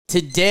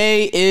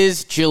Today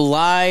is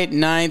July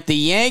 9th. The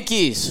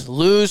Yankees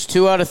lose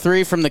 2 out of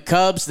 3 from the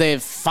Cubs. They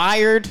have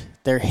fired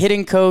their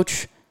hitting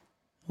coach.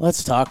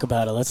 Let's talk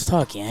about it. Let's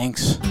talk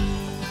Yanks.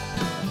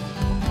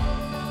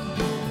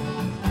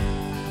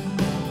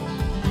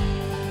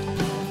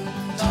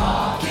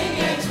 Talking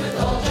Yanks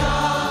with old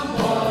John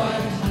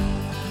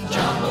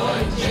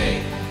Boy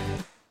Jake.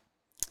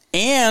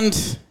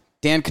 And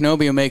Dan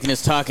Canobio making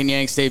his Talking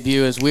Yanks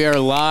debut as we are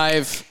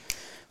live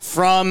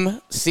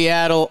from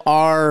Seattle,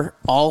 our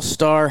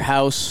all-star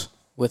house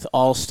with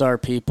all-star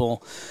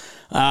people.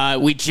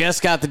 We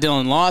just got the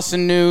Dylan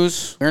Lawson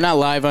news. We're not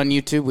live on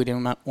YouTube. We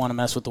didn't want to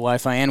mess with the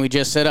Wi-Fi, and we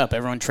just set up.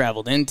 Everyone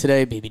traveled in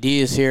today. BBD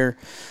is here.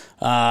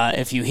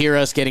 If you hear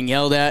us getting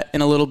yelled at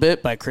in a little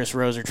bit by Chris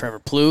Rose or Trevor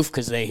Plouffe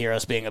because they hear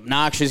us being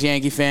obnoxious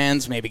Yankee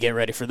fans, maybe get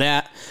ready for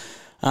that.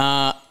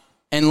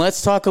 And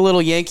let's talk a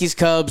little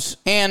Yankees-Cubs,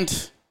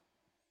 and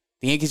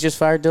the Yankees just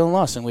fired Dylan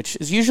Lawson, which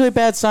is usually a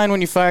bad sign when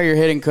you fire your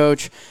hitting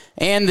coach.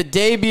 And the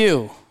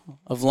debut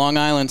of Long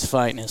Island's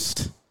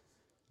finest,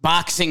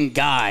 boxing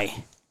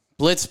guy,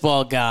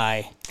 blitzball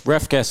guy.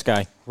 Ref guest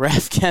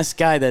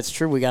guy, that's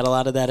true. We got a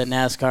lot of that at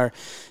NASCAR.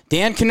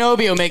 Dan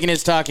Canobio making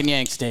his Talking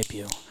Yanks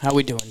debut. How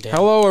we doing, Dan?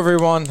 Hello,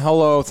 everyone.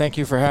 Hello. Thank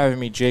you for having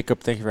me, Jacob.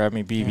 Thank you for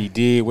having me,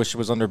 BBD. Wish it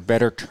was under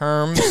better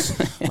terms.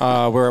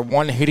 We're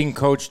one hitting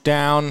coach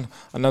down,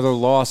 another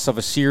loss of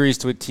a series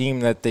to a team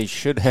that they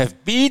should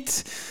have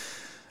beat.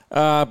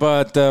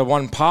 But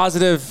one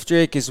positive,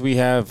 Jake, is we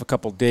have a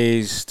couple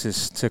days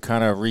to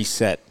kind of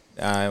reset.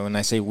 When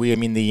I say we, I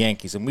mean the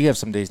Yankees. And we have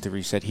some days to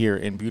reset here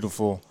in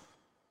beautiful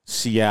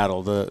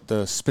Seattle,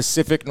 the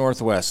Pacific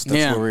Northwest.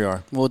 That's where we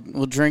are.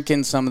 We'll drink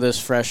in some of this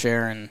fresh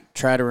air and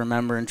try to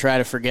remember and try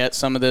to forget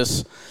some of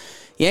this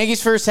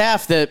Yankees first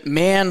half that,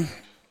 man,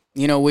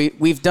 you know,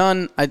 we've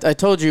done. I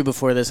told you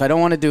before this, I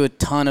don't want to do a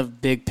ton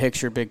of big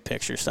picture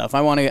stuff.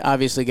 I want to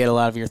obviously get a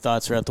lot of your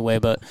thoughts throughout the way,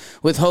 but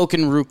with Hoke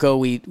and Ruocco,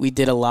 we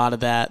did a lot of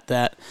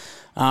that.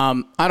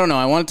 I don't know.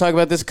 I want to talk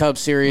about this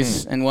Cubs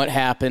series and what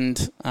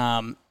happened.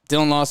 Dylan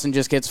Lawson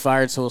just gets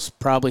fired, so we'll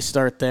probably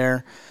start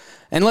there.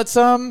 And let's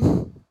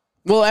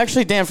well,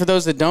 actually, Dan, for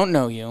those that don't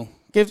know you,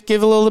 give a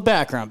little of the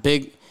background.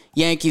 Big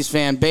Yankees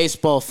fan,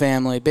 baseball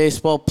family,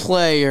 baseball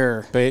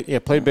player. Played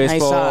baseball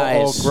nice all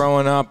eyes.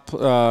 growing up,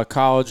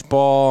 college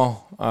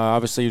ball.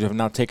 Obviously, you have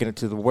now taken it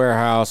to the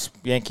warehouse.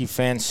 Yankee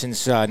fan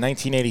since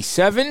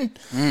 1987.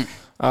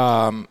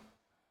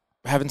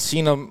 Haven't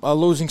seen a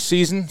losing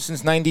season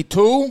since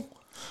 92.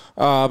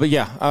 But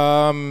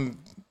yeah,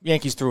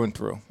 Yankees through and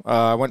through.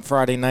 I went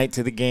Friday night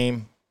to the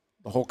game.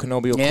 The whole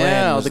Canobio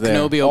clan was the there.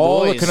 Canobio all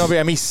boys. The Canobio.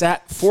 I mean,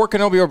 four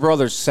Canobio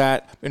brothers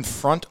sat in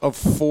front of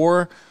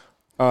 4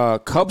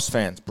 Cubs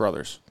fans,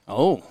 brothers.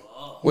 Oh,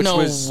 which no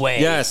was,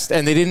 way. Yes,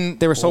 and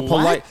they were so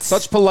polite,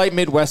 such polite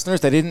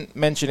Midwesterners. They didn't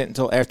mention it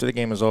until after the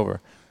game was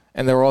over,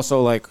 and they were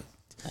also like,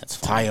 "That's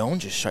funny. Tyone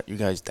just shut you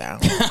guys down."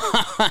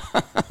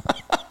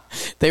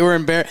 They were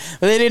embarrassed,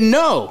 but they didn't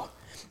know.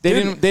 They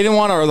didn't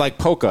want to like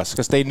poke us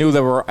because they knew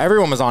that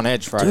everyone was on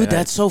edge Friday Dude, night.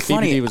 that's so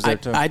funny. BBD was there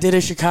too. I did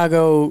a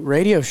Chicago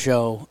radio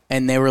show,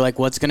 and they were like,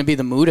 "What's going to be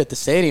the mood at the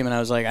stadium?" And I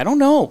was like, "I don't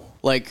know.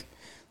 Like,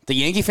 the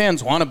Yankee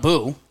fans want to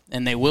boo,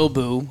 and they will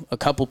boo a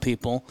couple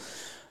people.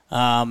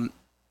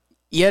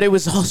 Yet it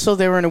was also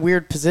they were in a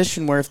weird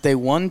position where if they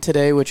won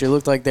today, which it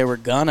looked like they were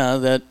gonna,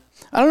 that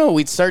I don't know,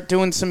 we'd start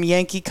doing some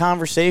Yankee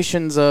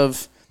conversations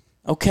of."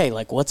 Okay,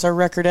 like, what's our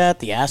record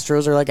at? The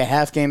Astros are like a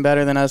half game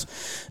better than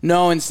us.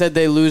 No, instead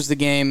they lose the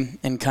game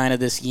in kind of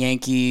this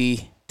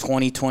Yankee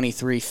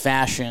 2023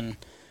 fashion,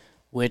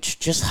 which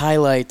just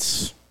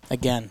highlights,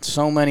 again,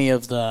 so many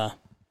of the...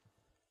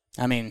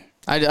 I mean,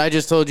 I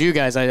just told you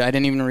guys, I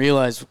didn't even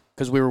realize,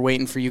 because we were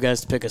waiting for you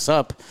guys to pick us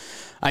up.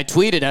 I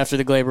tweeted after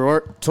the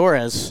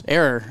Gleyber-Torres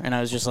error, and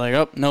I was just like,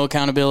 oh, no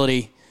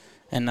accountability.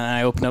 And then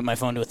I opened up my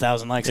phone to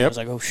 1,000 likes, and I was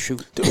like, oh,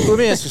 shoot. Dude, let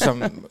me ask you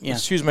something.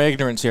 Excuse my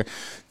ignorance here.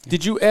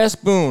 Did you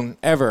ask Boone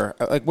ever,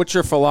 like, what's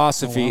your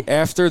philosophy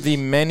after the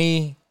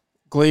many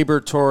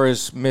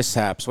Gleyber-Torres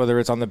mishaps, whether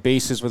it's on the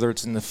bases, whether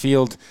it's in the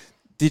field?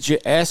 Did you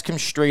ask him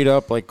straight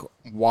up, like,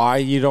 why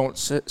you don't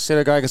sit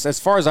a guy? Because as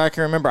far as I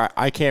can remember,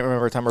 I can't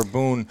remember a time where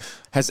Boone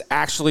has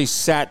actually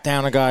sat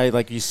down a guy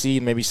like you see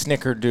maybe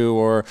Snicker do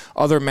or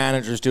other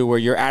managers do where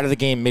you're out of the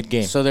game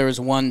mid-game. So there was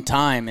one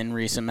time in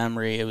recent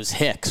memory, it was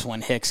Hicks,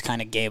 when Hicks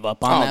kind of gave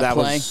up on that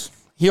play.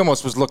 He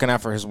almost was looking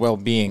out for his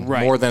well-being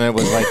more than it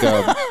was like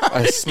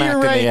a smack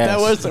You're right. in the ass. That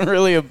wasn't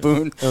really a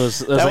Boone. It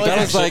was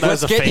like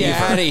let's get you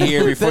out of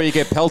here before you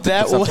get pelted.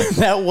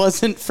 That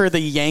wasn't for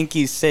the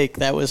Yankees' sake.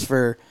 That was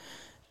for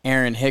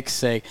Aaron Hicks'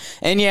 sake.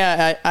 And,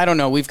 yeah, I don't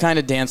know. We've kind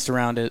of danced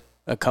around it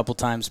a couple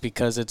times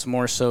because it's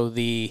more so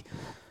the,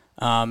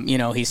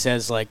 he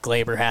says, like,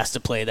 Gleyber has to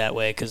play that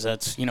way because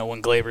that's,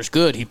 when Glaber's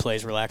good, he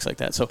plays relaxed like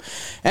that. So,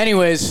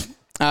 anyways,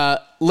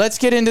 let's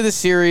get into the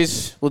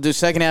series. We'll do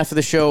second half of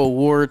the show,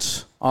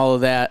 awards, all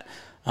of that.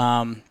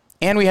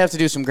 And we have to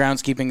do some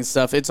groundskeeping and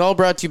stuff. It's all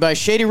brought to you by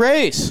Shady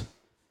Rays.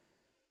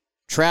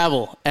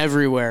 Travel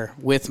everywhere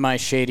with my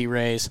Shady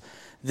Rays.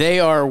 They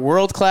are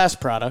world-class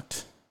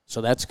product,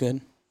 so that's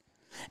good.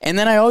 And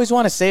then I always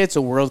want to say it's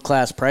a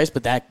world-class price,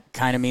 but that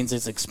kind of means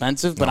it's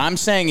expensive. But I'm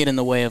saying it in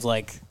the way of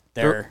like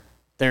they're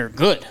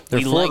good. They're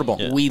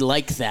affordable. We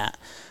like that.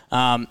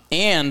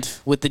 And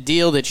with the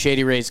deal that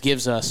Shady Rays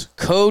gives us,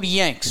 code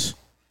Yanks,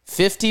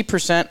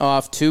 50%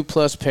 off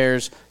 2+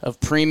 pairs of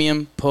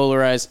premium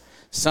polarized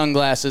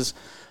sunglasses.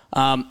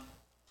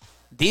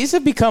 These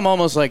have become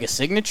almost like a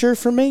signature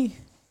for me.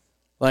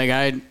 Like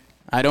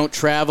I don't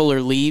travel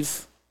or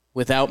leave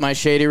without my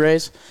Shady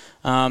Rays.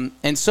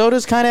 And so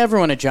does kind of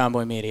everyone at John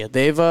Boy Media.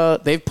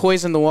 They've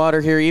poisoned the water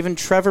here. Even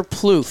Trevor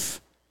Plouffe,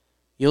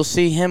 you'll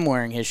see him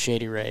wearing his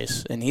Shady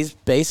Rays. And he's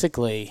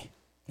basically,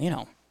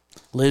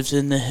 lives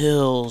in the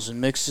hills and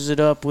mixes it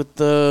up with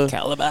the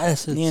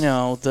Calabasas.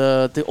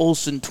 The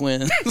Olsen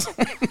twins.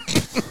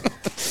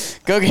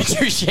 Go get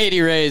your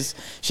Shady Rays.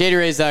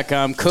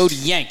 ShadyRays.com. Code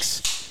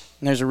Yanks.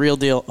 And there's a real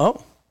deal.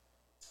 Oh.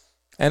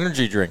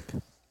 Energy drink.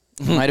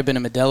 Might have been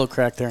a Modelo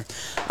crack there.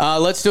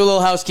 Let's do a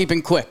little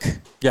housekeeping quick.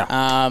 Yeah.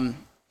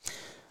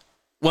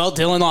 Well,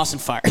 Dylan Lawson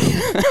fired.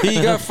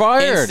 He got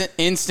fired.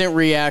 Instant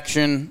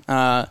reaction.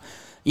 I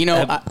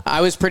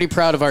was pretty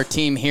proud of our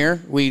team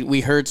here.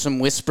 We heard some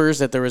whispers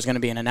that there was going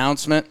to be an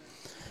announcement,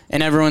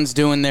 and everyone's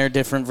doing their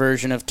different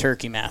version of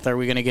turkey math. Are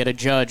we going to get a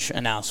Judge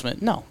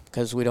announcement? No,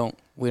 because we don't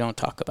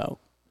talk about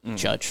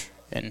Judge,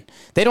 and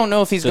they don't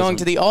know if he's going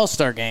to the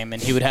All-Star game,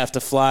 and he would have to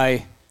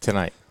fly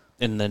tonight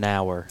in an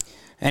hour.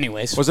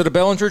 Anyways, was it a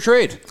Bellinger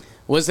trade?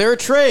 Was there a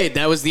trade?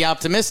 That was the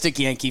optimistic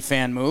Yankee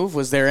fan move.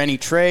 Was there any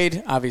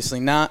trade?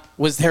 Obviously not.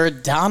 Was there a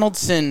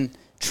Donaldson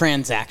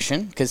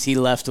transaction? Because he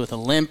left with a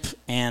limp,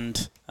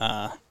 and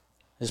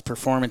his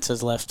performance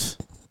has left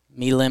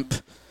me limp.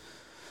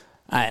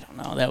 I don't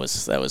know. That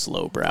was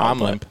lowbrow.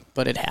 Limp.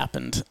 But it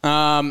happened.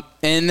 And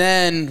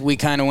then we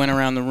kind of went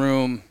around the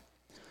room.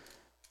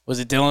 Was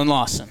it Dylan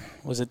Lawson?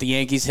 Was it the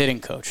Yankees hitting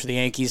coach? The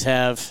Yankees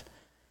have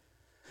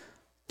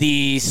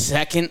the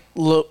second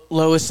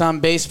lowest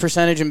on base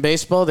percentage in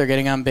baseball. They're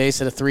getting on base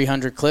at a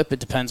 300 clip. It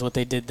depends what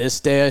they did this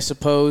day, I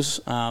suppose.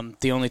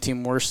 The only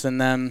team worse than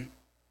them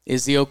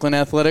is the Oakland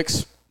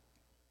Athletics.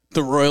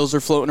 The Royals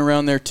are floating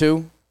around there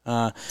too.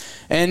 That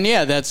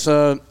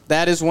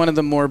is one of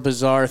the more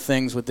bizarre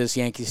things with this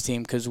Yankees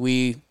team because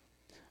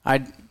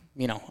I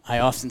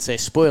often say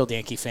spoiled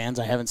Yankee fans.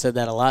 I haven't said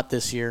that a lot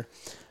this year.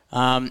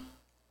 The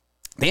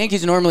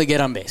Yankees normally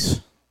get on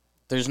base.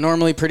 There's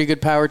normally pretty good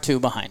power too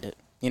behind it.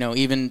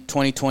 Even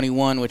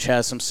 2021, which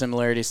has some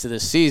similarities to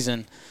this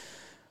season,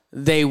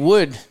 they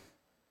would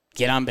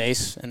get on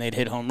base and they'd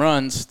hit home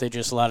runs. They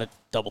just a lot of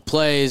double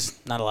plays,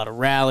 not a lot of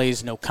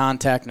rallies, no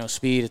contact, no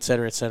speed, et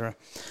cetera, et cetera.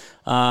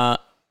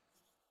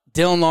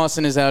 Dylan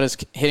Lawson is out as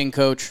hitting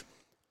coach.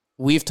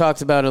 We've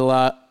talked about it a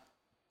lot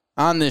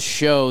on this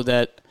show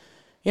that,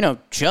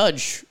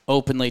 Judge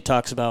openly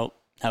talks about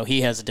how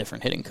he has a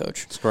different hitting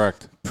coach. That's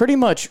correct. Pretty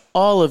much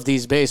all of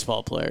these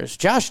baseball players.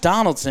 Josh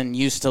Donaldson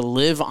used to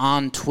live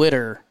on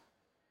Twitter.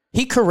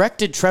 He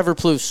corrected Trevor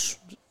Plouffe's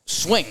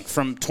swing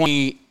from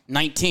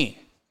 2018.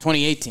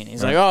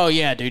 He's like, oh,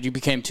 yeah, dude, you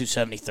became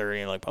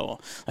 270-30. Like, blah, blah.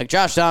 Like,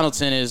 Josh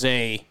Donaldson is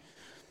a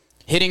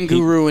hitting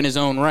guru in his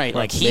own right.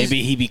 Like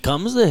maybe he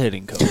becomes the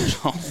hitting coach.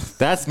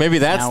 That's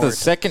the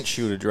second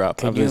shoe to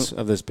drop of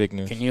this big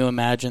news. Can you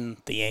imagine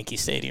the Yankee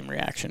Stadium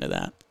reaction to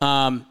that?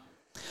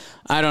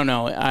 I don't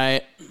know.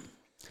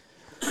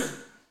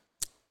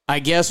 I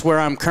guess where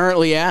I'm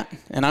currently at,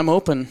 and I'm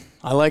open,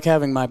 I like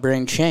having my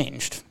brain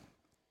changed.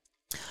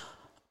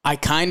 I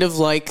kind of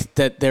like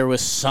that there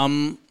was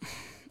some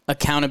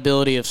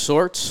accountability of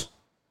sorts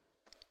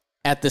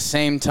at the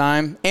same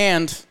time.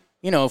 And,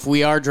 if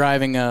we are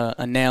driving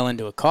a nail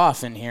into a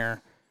coffin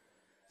here,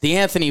 the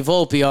Anthony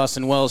Volpe,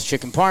 Austin Wells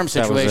chicken parm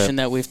situation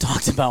that we've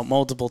talked about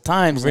multiple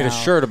times We made a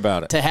shirt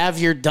about it. To have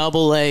your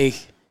double-A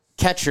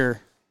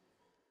catcher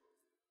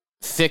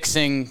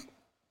fixing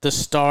the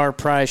star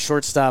prize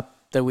shortstop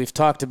that we've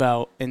talked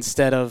about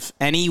instead of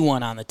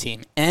anyone on the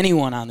team.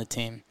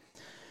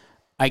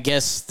 I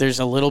guess there's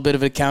a little bit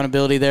of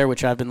accountability there,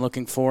 which I've been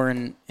looking for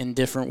in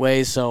different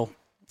ways. So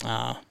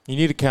you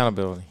need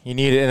accountability. You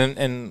need it.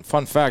 And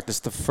fun fact, it's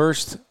the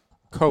first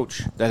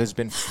coach that has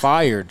been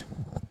fired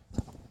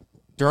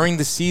during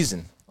the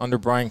season under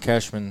Brian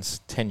Cashman's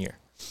tenure.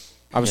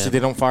 Obviously, they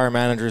don't fire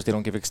managers. They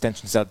don't give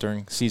extensions out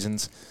during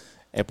seasons.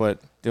 But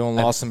Dylan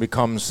Lawson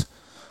becomes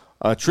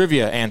a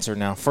trivia answer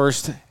now.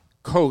 First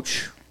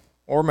coach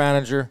or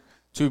manager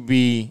to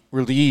be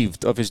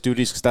relieved of his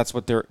duties because that's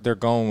what they're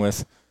going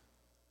with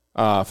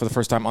for the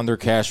first time under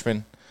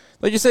Cashman.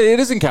 Like you said, it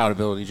is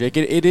accountability, Jake.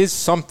 It is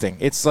something.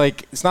 It's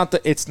like it's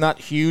not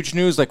huge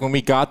news. Like when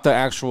we got the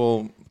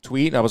actual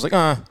tweet, I was like,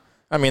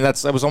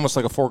 that was almost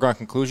like a foregone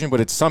conclusion,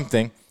 but it's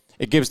something.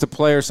 It gives the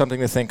players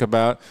something to think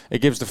about. It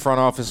gives the front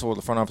office,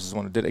 the front office is the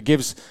one who did it. It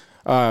gives,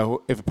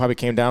 if it probably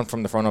came down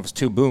from the front office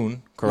to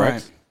Boone, correct?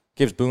 Right.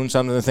 Gives Boone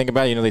something to think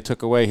about. They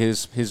took away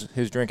his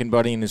drinking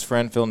buddy and his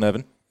friend, Phil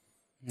Nevin.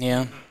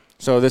 Yeah.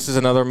 So this is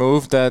another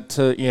move that,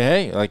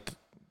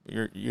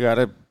 you got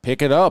to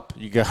pick it up.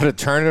 You got to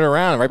turn it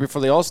around right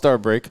before the All-Star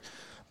break.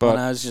 But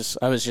I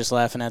was just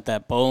laughing at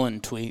that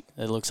Bolin tweet.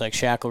 It looks like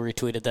Shackle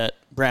retweeted that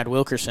Brad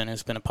Wilkerson,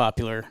 who's been a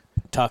popular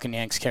Talking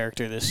Yanks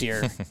character this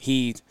year.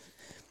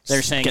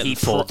 They're saying Getting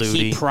full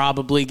duty. he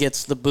probably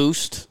gets the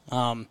boost.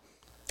 I'm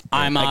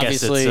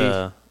obviously.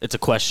 I guess it's a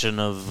question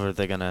of are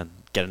they gonna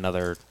get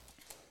another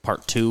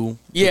part 2?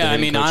 Yeah, I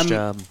mean, I'm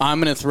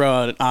going to throw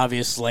out an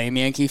obvious lame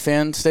Yankee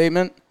fan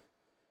statement.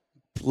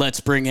 Let's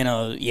bring in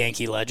a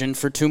Yankee legend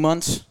for 2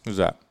 months. Who's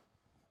that?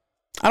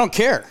 I don't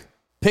care.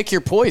 Pick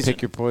your poison.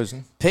 Pick your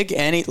poison. Pick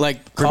any,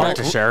 like, Bring call back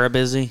Teixeira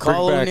busy.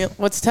 Call Bring back- O'Neill.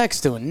 What's Tex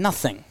doing?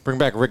 Nothing. Bring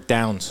back Rick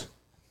Downs.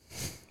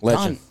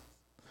 Legend. Done.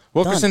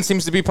 Wilkerson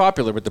seems to be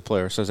popular with the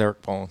player, says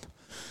Eric Poland.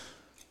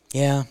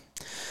 Yeah.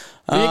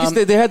 The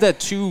Yankees, they had that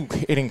 2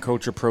 hitting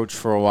coach approach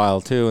for a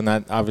while, too, and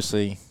that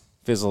obviously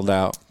fizzled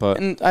out. But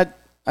And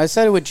I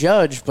said it with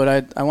Judge,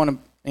 but I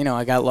want to,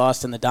 I got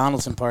lost in the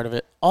Donaldson part of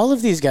it. All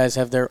of these guys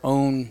have their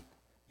own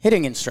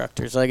hitting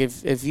instructors. Like,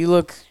 if you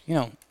look,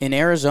 in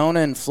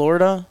Arizona and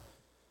Florida,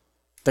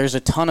 there's a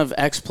ton of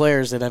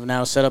ex-players that have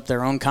now set up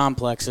their own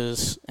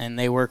complexes, and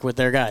they work with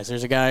their guys.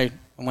 There's a guy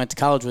I went to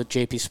college with,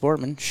 JP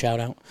Sportman, shout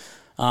out.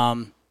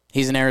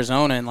 He's in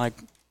Arizona, and,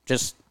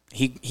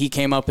 he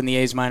came up in the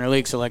A's minor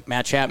league, so,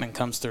 Matt Chapman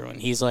comes through,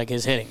 and he's,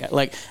 his hitting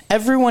guy.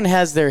 Everyone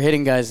has their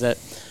hitting guys that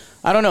 –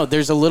 I don't know.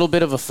 There's a little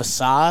bit of a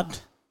facade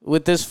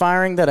with this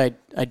firing that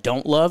I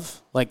don't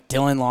love. Like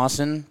Dylan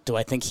Lawson, do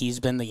I think he's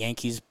been the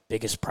Yankees'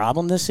 biggest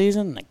problem this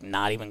season?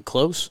 Not even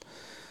close.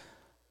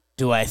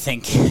 Do I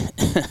think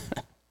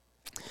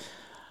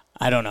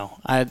I don't know.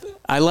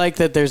 I like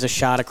that there's a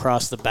shot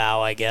across the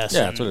bow, I guess.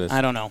 Yeah, that's what it is.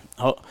 I don't know.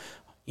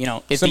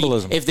 If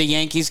Symbolism. if the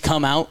Yankees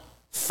come out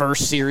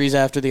first series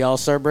after the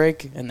All-Star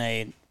break and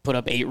they put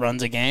up 8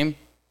 runs a game,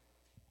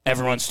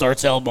 everyone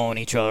starts elbowing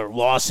each other.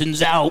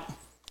 Lawson's out.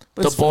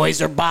 The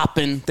boys are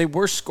bopping. they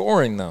were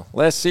scoring, though.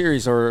 Last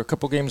series or a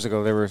couple games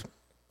ago, they were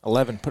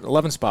 11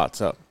 spots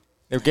up.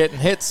 They're getting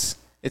hits.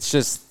 It's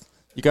just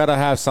you got to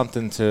have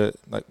something to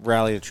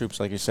rally the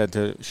troops, like you said,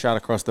 to shot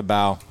across the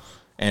bow,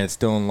 and it's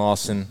Dylan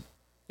Lawson.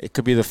 It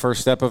could be the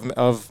first step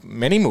of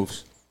many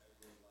moves.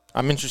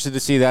 I'm interested to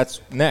see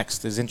that's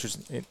next. Is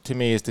interesting to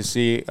me is to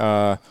see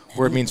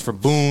what it means for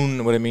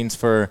Boone, what it means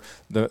for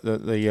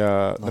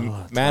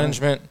the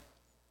management.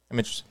 I'm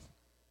interested.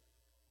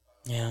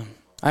 Yeah.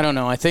 I don't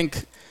know. I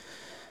think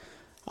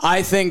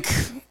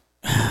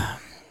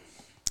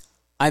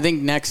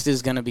next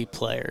is going to be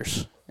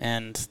players,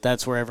 and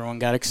that's where everyone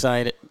got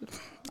excited.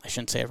 I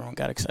shouldn't say everyone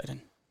got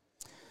excited.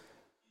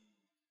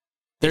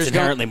 It's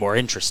inherently more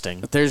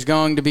interesting. There's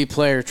going to be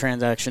player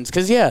transactions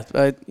because,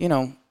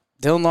 Dylan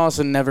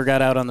Lawson never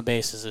got out on the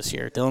bases this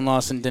year. Dylan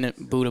Lawson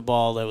didn't boot a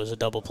ball that was a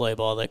double play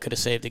ball that could have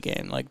saved the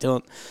game.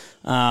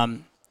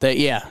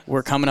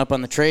 We're coming up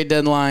on the trade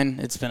deadline.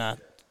 It's been a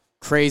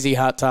crazy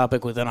hot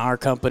topic within our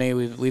company.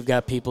 We've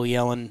got people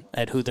yelling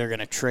at who they're going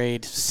to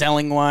trade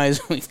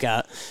selling-wise. We've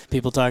got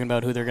people talking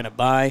about who they're going to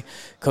buy.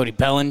 Cody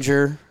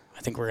Bellinger,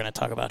 I think we're going to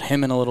talk about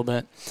him in a little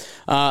bit.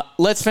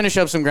 Let's finish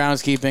up some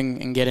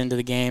groundskeeping and get into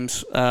the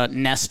games.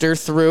 Nestor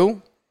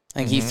threw. I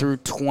think he threw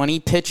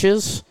 20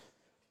 pitches,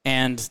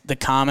 and the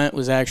comment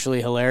was actually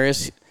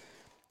hilarious.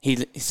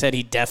 He said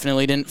he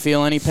definitely didn't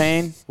feel any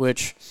pain,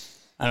 which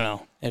I don't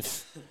know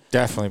if...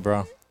 Definitely,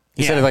 bro.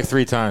 He said it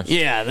 3 times.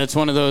 Yeah, that's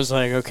one of those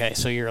okay,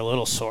 so you're a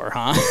little sore,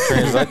 huh?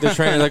 The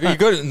trainer's like, are you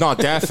good? No,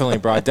 definitely,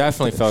 bro. I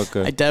definitely felt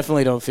good. I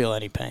definitely don't feel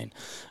any pain.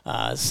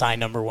 Sign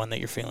number 1 that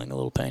you're feeling a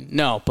little pain.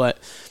 No, but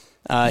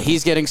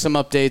he's getting some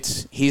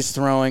updates. He's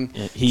throwing.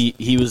 Yeah,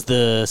 he was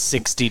the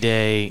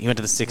 60-day. He went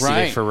to the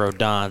 60-day for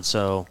Rodon,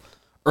 so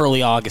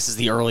early August is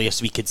the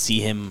earliest we could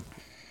see him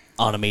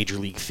on a major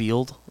league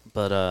field,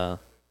 but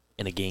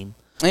in a game.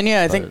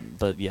 And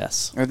but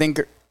yes, I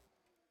think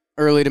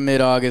early to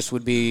mid August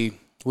would be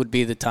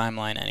the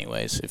timeline,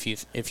 anyways.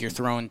 If you're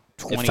throwing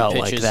 20 pitches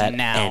like that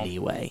now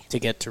anyway to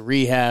get to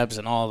rehabs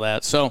and all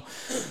that. So,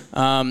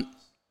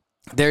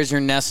 there's your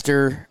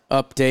Nestor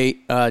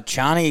update.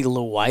 Johnny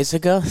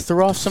Loizaga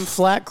threw off some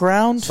flat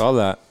ground. Saw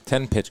that.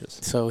 10 pitches.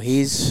 So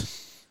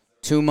he's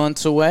 2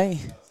 months away.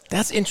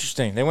 That's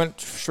interesting. They went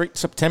straight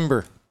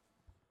September.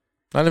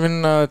 Not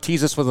even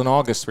tease us with an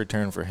August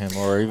return for him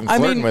or even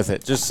flirting with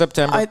it. Just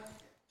September.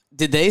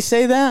 Did they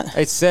say that?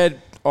 It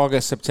said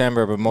August,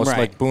 September, but most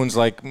Boone's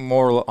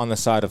more on the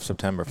side of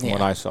September from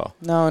what I saw.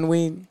 No, and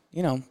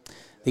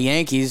the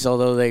Yankees,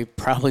 although they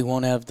probably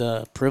won't have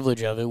the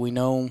privilege of it, we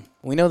know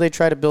they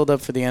try to build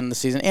up for the end of the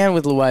season. And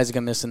with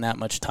Loizaga missing that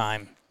much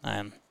time,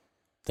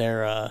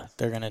 they're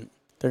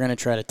gonna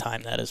try to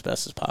time that as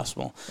best as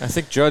possible. I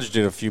think Judge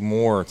did a few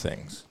more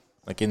things,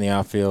 like in the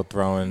outfield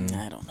throwing.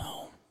 I don't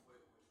know.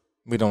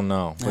 We don't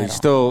know, but he's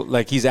still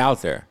he's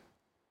out there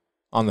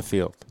on the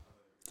field.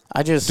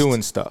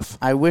 Doing stuff.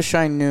 I wish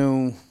I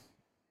knew.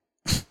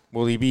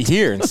 Will he be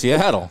here in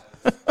Seattle?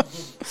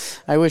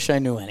 I wish I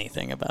knew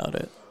anything about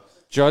it.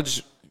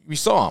 Judge, we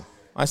saw him.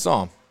 I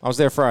saw him. I was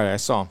there Friday. I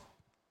saw him.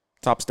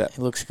 Top step.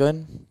 He looks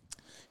good.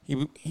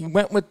 He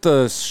went with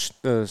the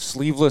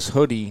sleeveless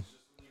hoodie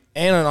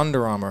and an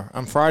Under Armour.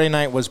 On Friday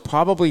night was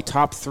probably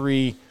top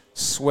 3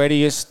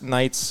 sweatiest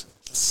nights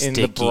in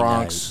the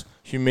Bronx.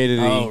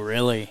 Humidity. Oh,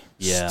 really?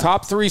 Yeah.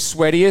 Top 3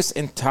 sweatiest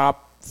and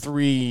top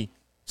 3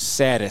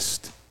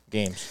 saddest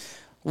games.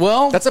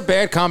 Well, That's a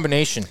bad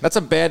combination. That's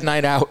a bad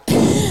night out.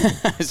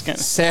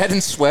 Sad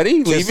and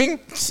sweaty, leaving?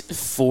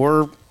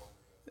 4.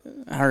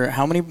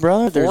 How many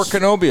brothers? 4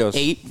 Canobios.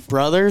 8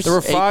 brothers. There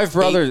were 5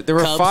 brothers. There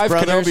were Cubs 5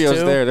 brothers, Canobios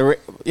too?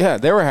 there.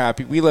 They were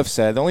happy. We left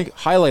sad. The only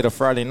highlight of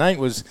Friday night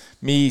was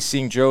me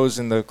seeing Joe's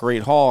in the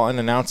Great Hall and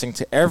announcing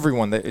to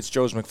everyone that it's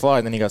Joe's McFly,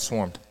 and then he got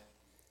swarmed.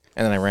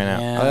 And then I ran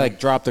out. Yeah. I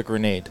dropped a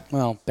grenade.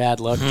 Well, bad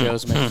luck,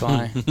 Joe's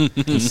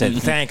McFly. He said,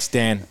 "Thanks,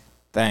 Dan.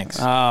 Thanks."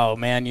 Oh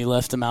man, you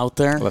left him out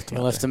there. Left him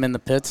you out left him in the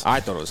pits. I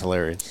thought it was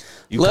hilarious.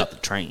 You caught the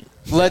train.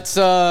 Let's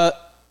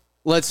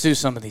do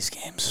some of these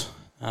games.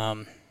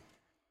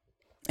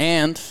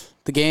 And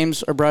the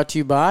games are brought to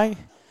you by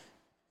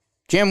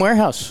Jam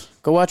Warehouse.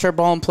 Go watch our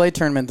ball and play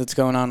tournament that's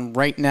going on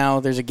right now.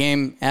 There's a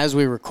game as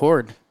we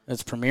record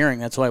that's premiering.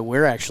 That's why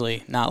we're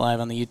actually not live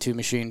on the YouTube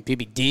machine.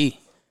 BBD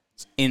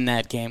is in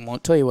that game.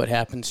 Won't tell you what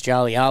happens.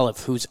 Jolly Olive,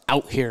 who's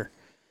out here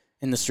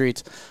in the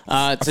streets.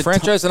 It's A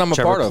franchise that I'm a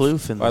Trevor part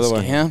Plouffe of, in by the this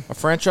way. game. Yeah. A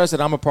franchise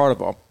that I'm a part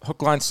of.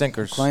 Hook, line,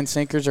 sinkers. Line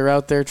sinkers are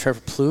out there.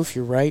 Trevor Plouffe,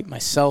 you're right.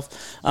 Myself.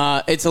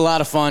 It's a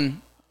lot of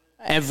fun.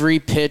 Every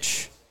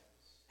pitch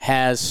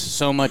has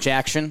so much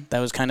action. That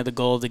was kind of the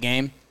goal of the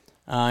game.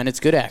 And it's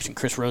good action.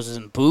 Chris Rose is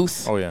in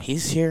booth. Oh, yeah.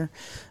 He's here.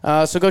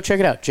 So go check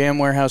it out. Jam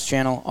Warehouse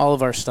channel. All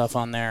of our stuff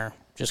on there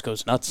just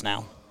goes nuts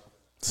now.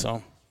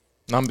 So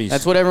Numbies.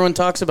 that's what everyone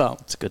talks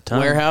about. It's a good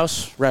time.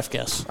 Warehouse, ref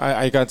guess.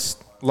 I got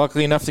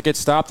lucky enough to get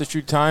stopped a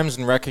few times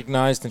and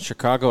recognized in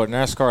Chicago at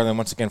NASCAR, and then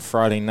once again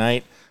Friday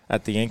night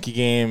at the Yankee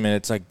game, and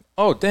it's like,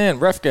 oh, Dan,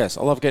 ref guess.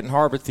 I love getting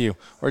hard with you.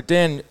 Or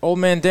Dan, old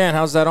man Dan,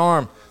 how's that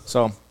arm?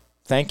 So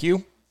thank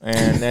you.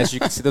 And as you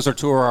can see, those are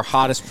 2 of our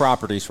hottest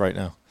properties right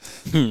now.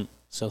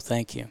 So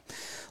thank you.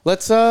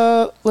 Let's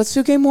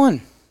do game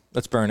 1.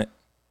 Let's burn it.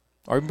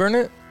 Are we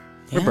burning it?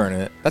 We're burning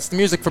it. That's the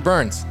music for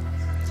Burns.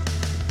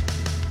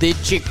 The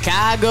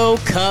Chicago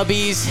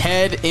Cubbies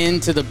head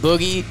into the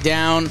Boogie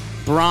Down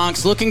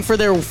Bronx looking for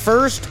their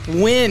first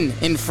win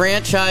in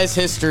franchise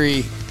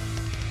history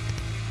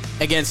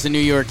against the New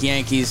York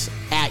Yankees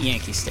at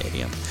Yankee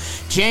Stadium.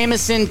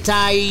 Jameson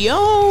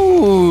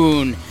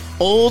Taillon,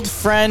 old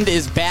friend,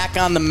 is back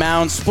on the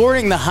mound,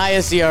 sporting the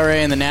highest ERA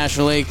in the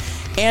National League.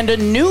 And a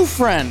new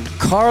friend,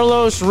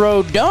 Carlos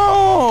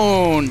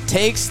Rodon,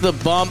 takes the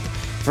bump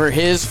for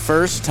his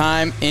first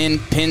time in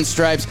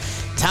pinstripes.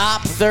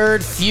 Top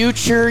third,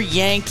 future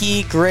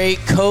Yankee great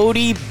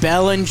Cody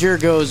Bellinger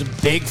goes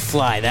big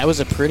fly. That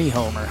was a pretty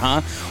homer,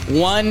 huh?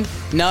 1-0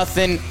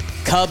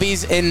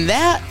 Cubbies, and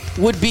that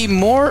would be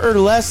more or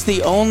less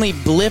the only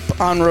blip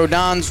on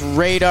Rodon's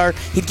radar.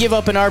 He'd give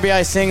up an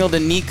RBI single to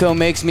Nico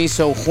Makes Me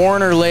So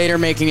Horner later,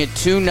 making it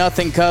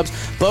 2-0 Cubs.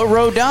 But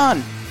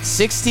Rodon,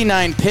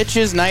 69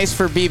 pitches, nice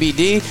for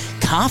BBD.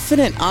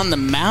 Confident on the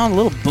mound,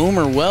 little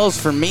Boomer Wells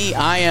for me,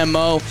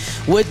 IMO.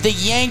 Would the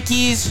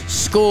Yankees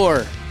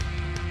score?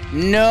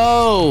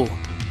 No.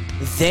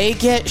 They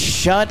get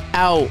shut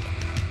out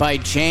by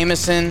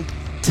Jameson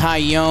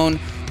Taillon.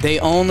 They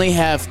only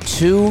have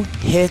 2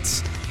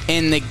 hits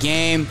in the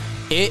game.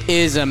 It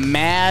is a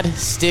mad,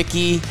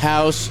 sticky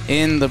house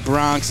in the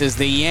Bronx as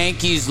the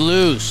Yankees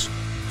lose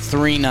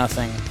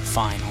 3-0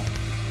 final.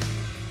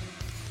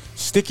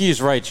 Sticky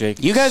is right,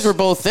 Jake. You guys were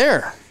both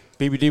there.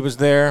 BBD was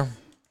there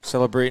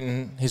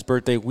celebrating his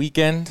birthday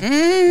weekend.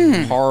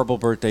 Horrible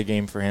birthday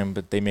game for him,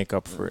 but they make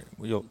up for it.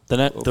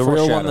 The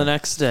real one the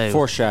next day.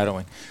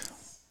 Foreshadowing.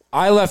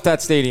 I left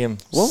that stadium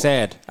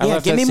sad. I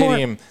left that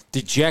stadium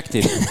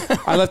dejected.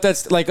 I left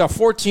that like a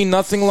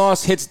 14-0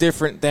 loss hits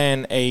different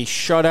than a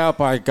shutout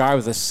by a guy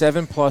with a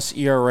 7+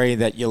 ERA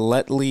that you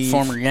let leave.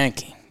 Former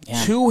Yankee.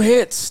 Yeah. 2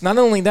 hits. Not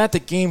only that, the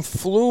game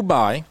flew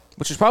by,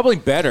 which is probably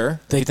better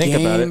if you think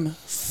about it. The game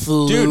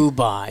flew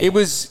by. It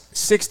was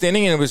 6th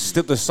inning, and it was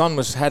still, the sun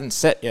hadn't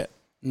set yet.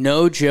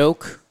 No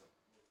joke.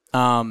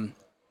 One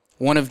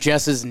of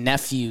Jess's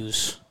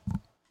nephews.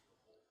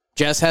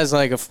 Jess has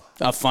like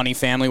a funny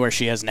family where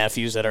she has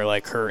nephews that are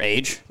like her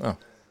age. Oh.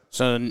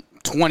 So a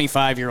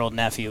 25-year-old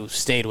nephew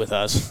stayed with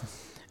us.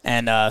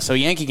 And so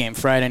Yankee game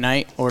Friday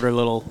night, order a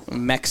little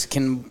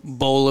Mexican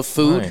bowl of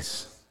food.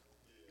 Nice.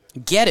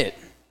 Get it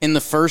in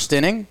the first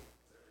inning.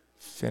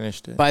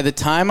 Finished it. By the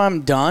time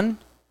I'm done,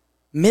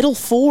 middle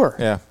 4.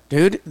 Yeah.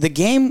 Dude, the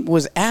game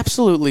was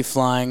absolutely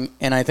flying,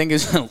 and I think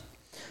it's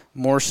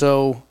more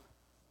so,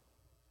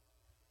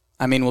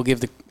 I mean, we'll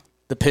give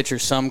the pitcher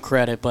some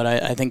credit, but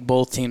I think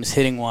both teams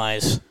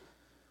hitting-wise,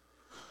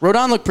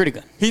 Rodon looked pretty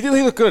good. He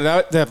looked good.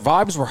 The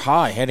vibes were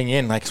high heading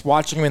in. Like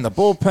watching him in the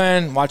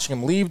bullpen, watching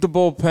him leave the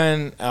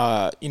bullpen.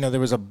 There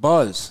was a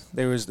buzz.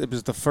 It was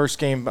the first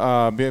game.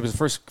 It was the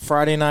first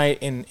Friday night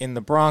in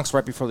the Bronx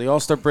right before the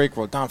All-Star break.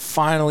 Rodon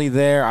finally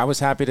there. I was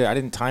happy I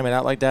didn't time it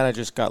out like that. I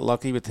just got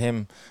lucky with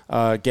him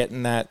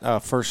getting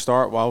that first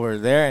start while we were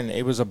there, and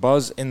it was a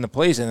buzz in the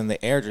place, and then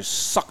the air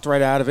just sucked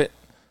right out of it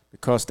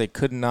because they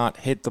could not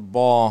hit the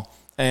ball.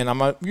 And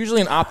I'm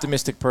usually an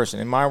optimistic person.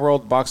 In my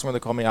world, boxing, they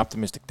call me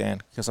Optimistic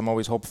Dan because I'm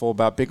always hopeful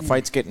about big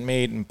fights getting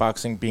made and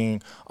boxing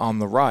being on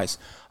the rise.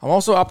 I'm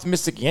also an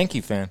optimistic Yankee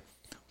fan.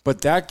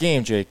 But that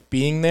game, Jake,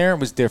 being there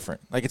was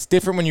different. Like, it's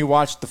different when you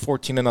watch the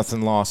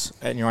 14-0 loss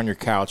and you're on your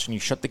couch and you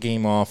shut the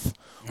game off,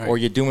 or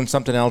you're doing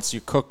something else,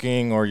 you're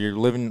cooking, or you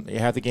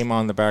have the game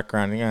on in the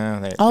background.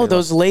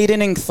 Those late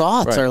inning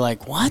thoughts are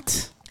like,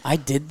 what? I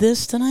did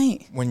this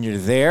tonight? When you're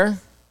there,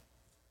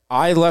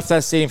 I left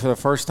that stadium for the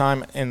first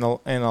time in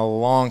a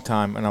long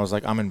time, and I was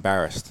like, I'm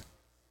embarrassed.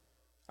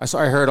 I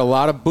heard a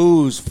lot of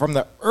boos from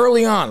the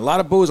early on, a lot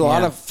of boos, a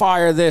lot of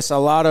fire this, a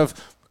lot of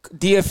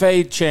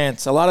DFA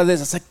chants, a lot of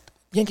this. It's like,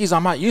 Yankees,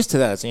 I'm not used to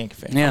that as a Yankee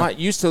fan. Yeah. I'm not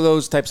used to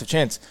those types of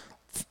chants.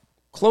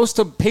 Close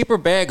to paper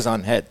bags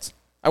on heads.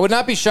 I would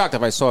not be shocked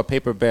if I saw a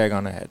paper bag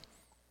on a head.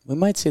 We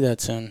might see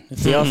that soon.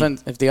 If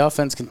the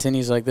offense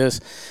continues like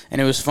this.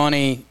 And it was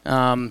funny,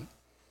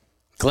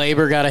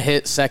 Glaber got a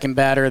hit, second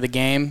batter of the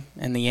game,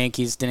 and the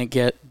Yankees didn't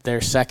get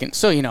their second.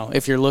 So,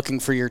 if you're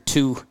looking for your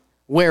two,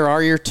 where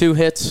are your two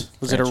hits?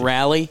 Was it a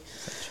rally?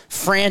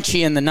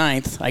 Franchi in the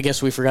ninth. I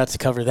guess we forgot to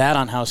cover that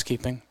on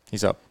housekeeping.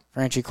 He's up.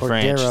 Franchi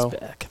Cordero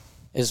back.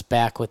 is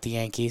back with the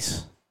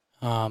Yankees.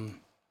 I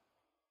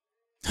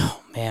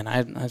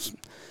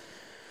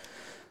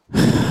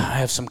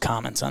have some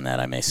comments on that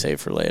I may save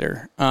for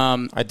later.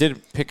 I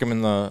did pick him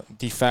in the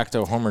de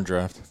facto homer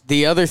draft.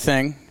 The other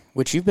thing,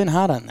 which you've been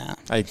hot on that.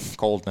 I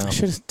cold now. I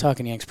should have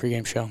talking Yanks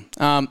pregame show.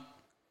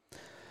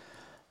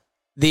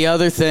 The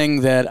other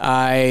thing that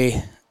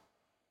I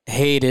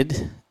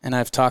hated, and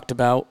I've talked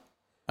about,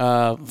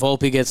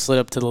 Volpe gets slid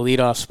up to the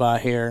leadoff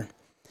spot here.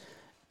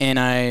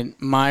 And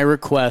my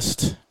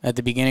request at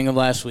the beginning of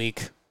last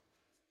week,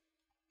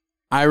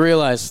 I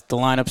realized the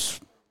lineup's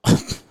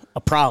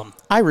a problem.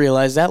 I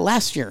realized that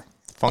last year.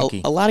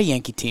 Funky. A lot of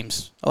Yankee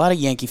teams, a lot of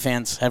Yankee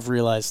fans have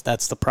realized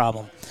that's the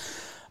problem.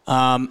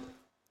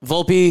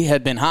 Volpe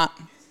had been hot.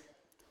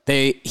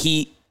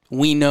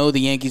 We know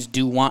the Yankees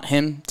do want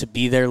him to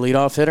be their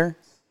leadoff hitter.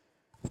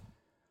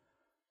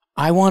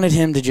 I wanted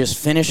him to just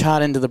finish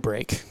hot into the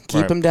break.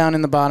 Keep him down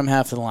in the bottom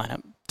half of the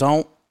lineup.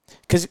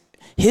 Because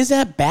his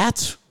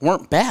at-bats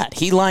weren't bad.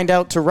 He lined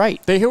out to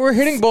right. They were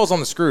hitting balls on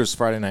the screws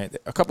Friday night.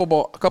 A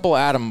couple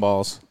Adam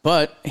balls.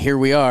 But here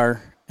we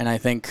are, and I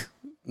think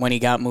when he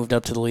got moved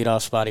up to the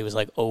leadoff spot, he was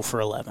like 0 for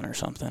 11 or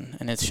something.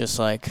 And it's just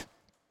like,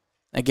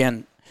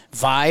 again,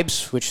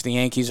 vibes, which the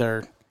Yankees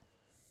are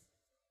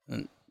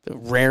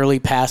rarely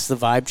pass the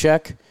vibe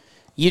check.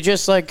 You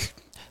just like...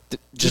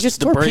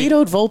 Just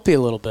torpedoed Volpe a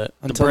little bit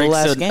until the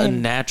last game. A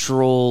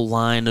natural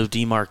line of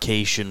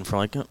demarcation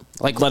from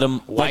let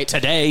him. Why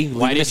today?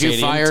 Why did you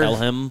fire? Tell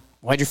him.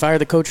 Why'd you fire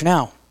the coach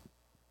now?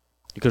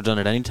 You could have done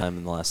it any time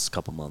in the last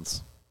couple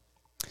months.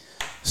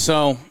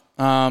 So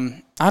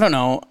I don't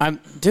know.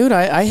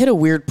 I hit a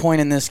weird point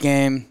in this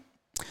game.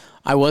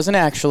 I wasn't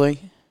actually.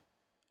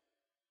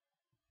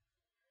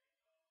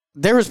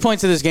 There was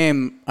points of this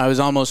game I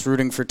was almost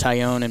rooting for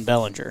Tyone and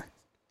Bellinger.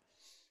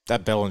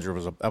 That Bellinger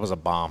was a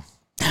bomb.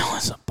 That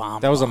was a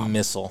bomb. That was a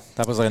missile.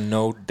 That was like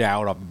no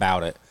doubt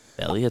about it.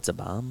 Belly, it's a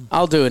bomb.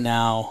 I'll do it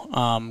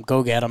now.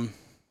 Go get him.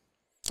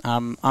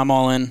 I'm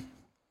all in.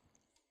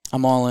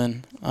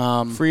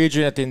 Free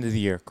agent at the end of the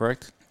year,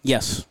 correct?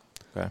 Yes.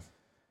 Okay.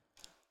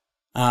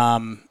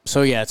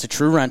 So yeah, it's a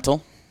true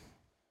rental.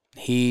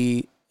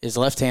 He is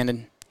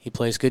left-handed. He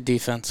plays good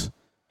defense.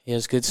 He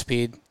has good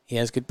speed. He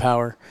has good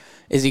power.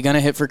 Is he going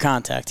to hit for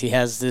contact? He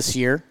has this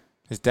year.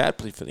 His dad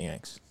played for the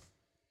Yanks.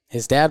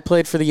 His dad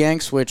played for the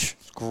Yanks, which,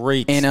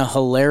 great. In a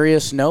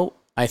hilarious note,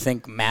 I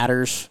think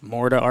matters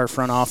more to our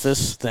front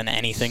office than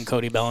anything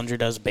Cody Bellinger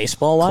does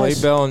baseball-wise.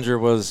 Clay Bellinger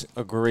was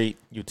a great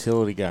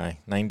utility guy.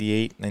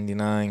 98,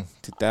 99,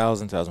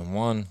 2000,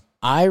 2001.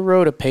 I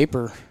wrote a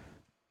paper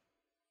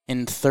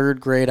in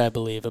third grade, I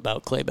believe,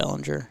 about Clay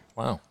Bellinger.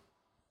 Wow.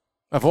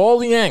 Of all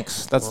the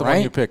Yanks, that's the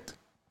one you picked.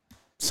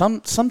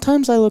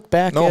 Sometimes I look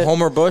back No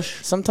Homer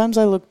Bush? Sometimes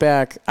I look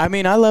back. I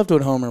mean, I loved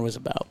what Homer was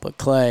about, but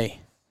Clay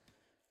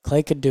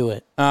could do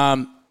it.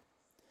 I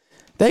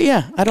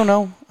don't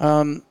know.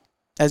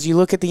 As you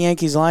look at the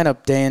Yankees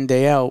lineup day in,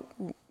 day out,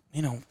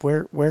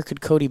 where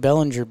could Cody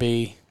Bellinger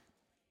be?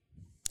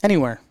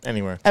 Anywhere.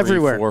 Everywhere.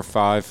 3, 4,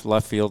 5,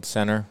 left field,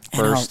 center,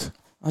 first.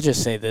 I'll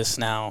just say this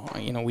now.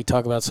 We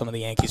talk about some of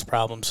the Yankees'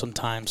 problems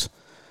sometimes.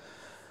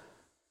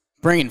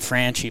 Bringing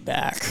Franchi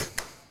back.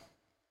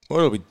 What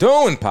are we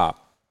doing, Pop?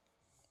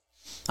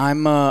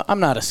 I'm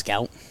not a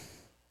scout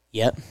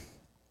yet.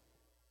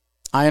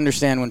 I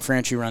understand when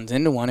Franchi runs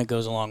into one, it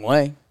goes a long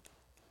way.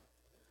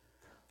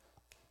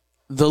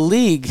 The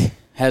league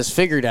has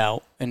figured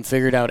out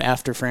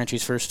after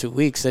Franchi's first 2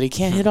 weeks that he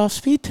can't hit off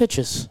speed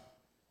pitches.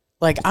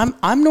 Like,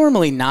 I'm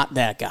normally not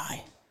that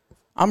guy.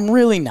 I'm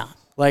really not.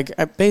 Like,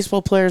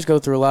 baseball players go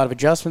through a lot of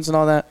adjustments and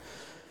all that.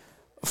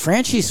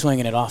 Franchi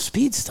swinging at off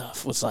speed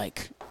stuff was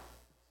like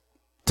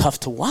tough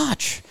to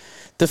watch.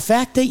 The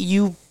fact that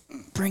you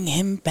bring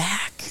him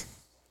back,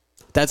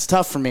 that's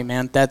tough for me,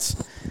 man. That's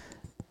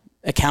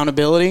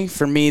accountability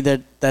for me.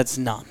 That's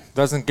none.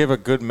 Doesn't give a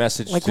good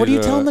message. Like, what are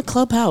you telling the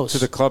clubhouse? To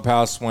the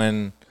clubhouse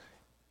when.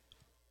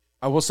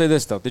 I will say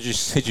this though: did you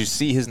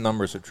see his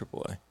numbers at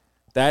AAA?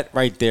 That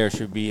right there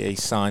should be a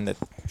sign that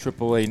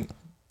AAA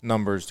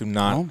numbers do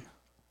not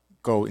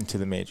go into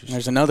the majors.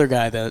 There's another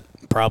guy that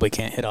probably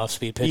can't hit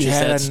off-speed pitches. He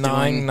had that's a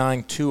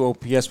 992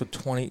 OPS with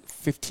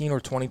 15 or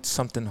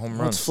 20-something home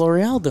runs. What's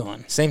Florial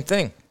doing? Same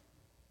thing.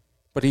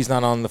 But he's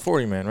not on the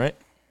 40-man, right?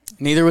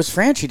 Neither was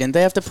Franchi. Didn't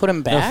they have to put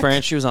him back? No,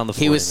 Franchi was on the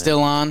 40. He was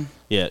still on?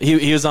 Yeah,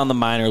 he was on the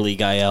minor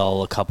league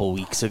IL a couple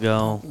weeks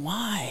ago.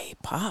 Why?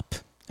 Pop.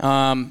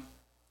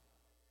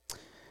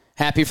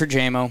 Happy for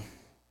JMO.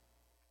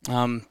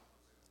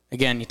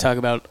 Again, you talk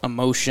about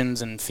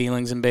emotions and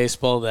feelings in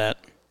baseball that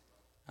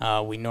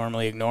we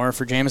normally ignore.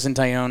 For Jameson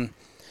Taillon,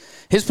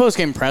 his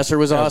postgame presser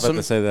was awesome. I was about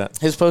to say that.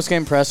 His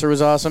postgame presser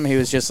was awesome. He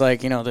was just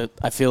like,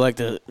 I feel like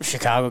the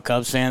Chicago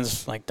Cubs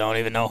fans don't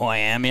even know who I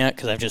am yet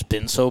because I've just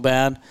been so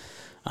bad.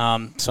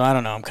 So I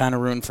don't know. I'm kind of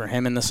rooting for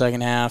him in the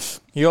second half.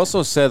 He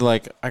also said,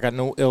 I got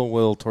no ill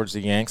will towards the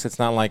Yanks. It's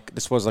not like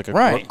this was like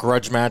a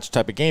grudge match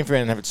type of game for me.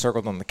 I didn't have it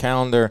circled on the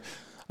calendar.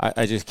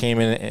 I just came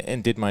in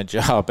and did my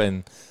job.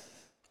 And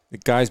the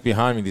guys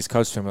behind me, these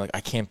Cubs fans, were like,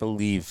 I can't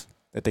believe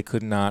that they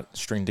could not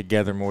string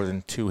together more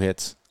than 2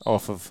 hits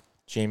off of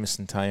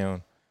Jameson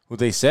Taillon, who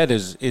they said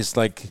is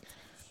like,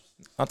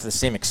 not to the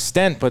same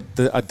extent, but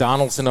a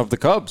Donaldson of the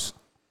Cubs.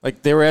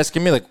 Like, they were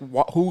asking me,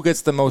 who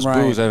gets the most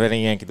boos out of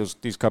any Yankee?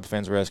 These Cubs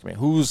fans were asking me,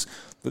 who's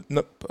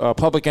the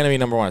public enemy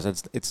number one? I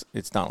said,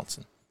 it's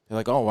Donaldson. They're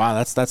like, oh, wow,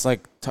 that's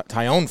like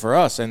Taillon for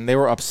us. And they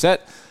were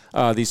upset,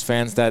 these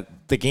fans, that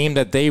the game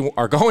that they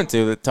are going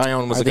to, that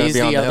Taillon was going to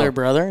be on the hill. Are these the other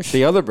brothers?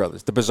 The other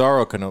brothers, the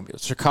Bizarro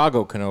Canobios,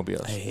 Chicago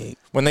Canobios.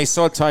 When they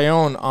saw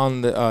Taillon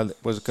on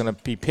was going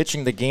to be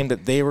pitching the game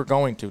that they were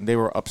going to, they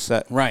were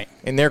upset. Right.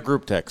 In their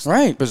group text.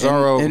 Right.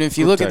 Bizarro. And if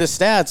you look at the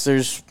stats,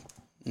 there's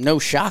no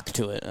shock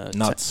to it.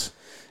 Nuts.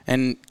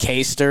 And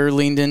Kaster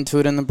leaned into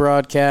it in the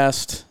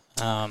broadcast.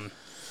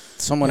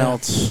 Someone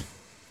else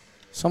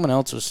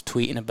was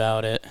tweeting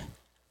about it,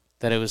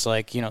 that it was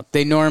like,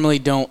 they normally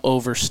don't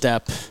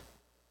overstep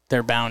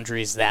their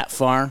boundaries that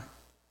far,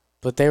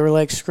 but they were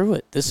like, screw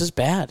it, this is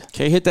bad.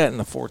 Kay hit that in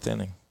the 4th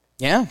inning.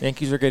 Yeah.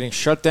 Yankees are getting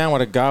shut down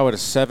with a guy with a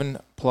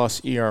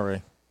 7+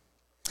 ERA.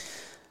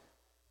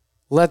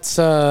 Let's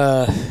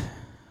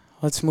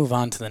move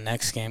on to the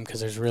next game because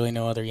there's really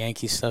no other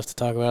Yankees stuff to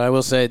talk about. I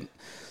will say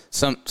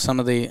some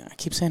of the – I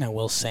keep saying I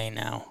will say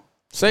now.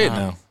 Say it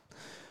now.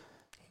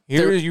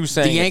 Here you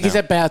saying the Yankees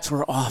at bats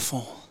were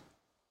awful.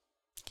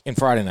 In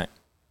Friday night.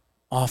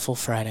 Awful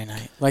Friday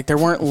night. Like, there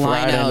weren't lineouts.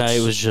 Friday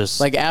night was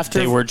just – after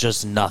they were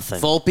just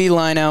nothing. Volpe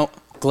line out,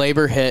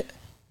 Glaber hit,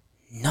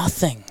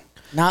 nothing.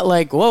 Not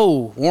like,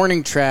 whoa,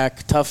 warning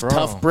track,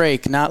 tough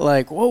break. Not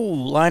like, whoa,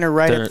 liner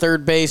right at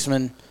third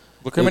baseman.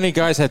 Look how many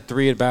guys had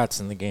 3 at-bats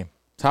in the game.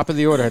 Top of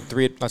the order had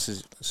 3 this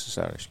is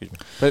Saturday, excuse me.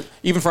 But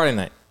even Friday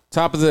night,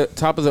 top of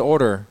the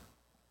order,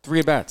 3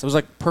 at-bats. It was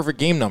like perfect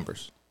game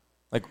numbers.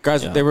 Like,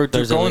 guys, they were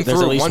going through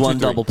there's at least 1, 2,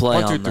 3. double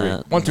play 1, 2, on 3.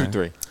 that. 1, 2,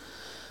 3.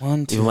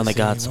 1, 2, even when they 3,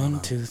 got 1,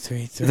 2,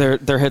 3, 3.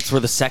 Their hits were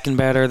the second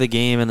batter of the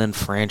game, and then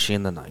Franchi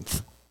in the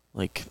 9th.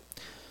 Like,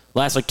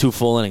 last 2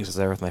 full innings, I was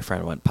there with my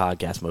friend, went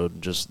podcast mode,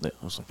 and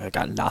I was like, I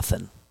got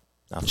nothing.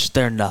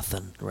 They're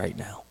nothing right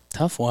now.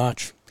 Tough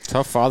watch.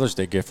 Tough Father's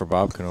Day gift for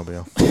Bob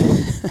Canobio.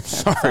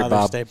 Sorry, Father's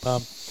Bob. Day,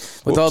 Bob.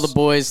 With all the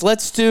boys,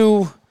 let's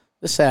do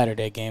the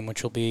Saturday game,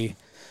 which will be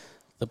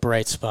the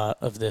bright spot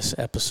of this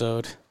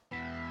episode.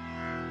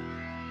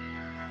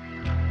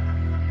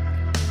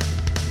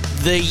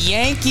 The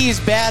Yankees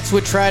bats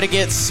would try to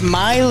get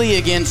Smiley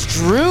against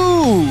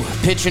Drew,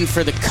 pitching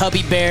for the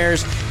Cubby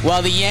Bears,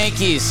 while the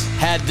Yankees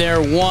had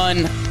their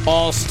one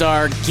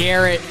all-star,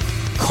 Garrett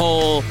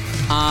Cole,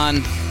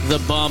 on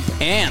the bump.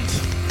 And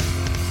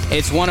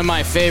it's one of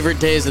my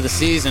favorite days of the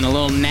season, a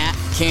little Nat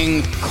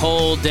King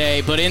Cole day.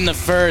 But in the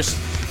first,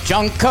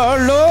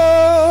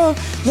 Giancarlo,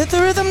 let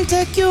the rhythm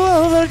take you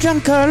over,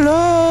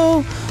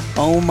 Giancarlo.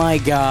 Oh my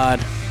God,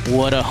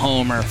 what a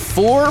homer.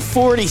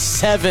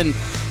 447.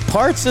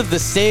 Parts of the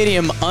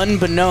stadium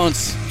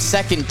unbeknownst.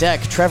 Second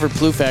deck. Trevor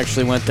Plouffe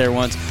actually went there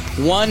once.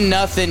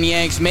 1-0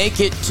 Yanks make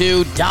it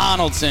to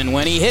Donaldson.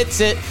 When he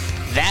hits it,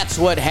 that's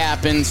what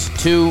happens.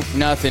 2-0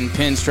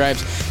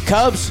 Pinstripes.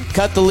 Cubs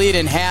cut the lead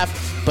in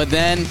half, but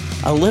then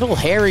a little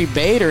Harry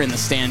Bader in the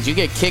stands. You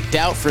get kicked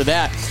out for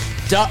that.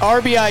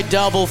 RBI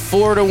double,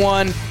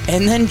 4-1,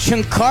 and then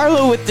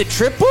Giancarlo with the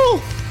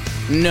triple?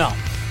 No.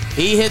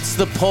 He hits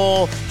the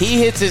pole. He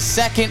hits his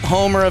second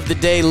homer of the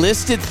day,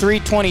 listed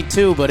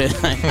 322, but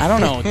I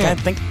don't know.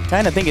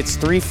 Kind of think it's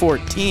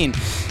 314.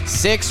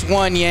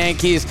 6-1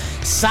 Yankees.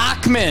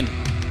 Sockman,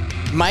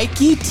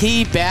 Mikey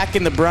T back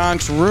in the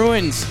Bronx,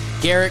 ruins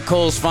Garrett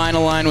Cole's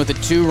final line with a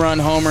 2-run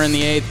homer in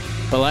the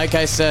 8th. But like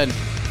I said,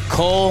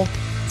 Cole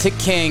to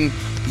King.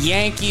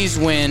 Yankees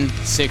win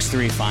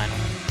 6-3 final.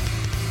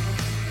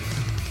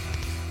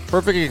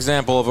 Perfect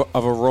example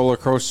of a roller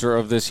coaster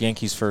of this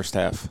Yankees first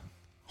half.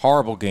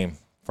 Horrible game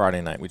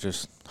Friday night. We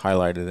just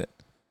highlighted it.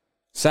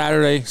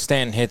 Saturday,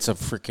 Stanton hits a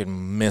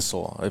freaking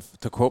missile.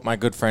 To quote my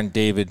good friend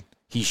David,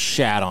 he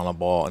shat on a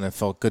ball, and it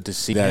felt good to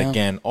see that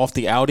again. Off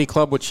the Audi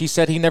Club, which he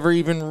said he never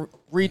even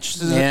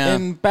reached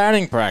in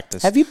batting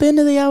practice. Have you been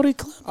to the Audi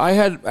Club? I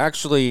had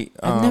actually...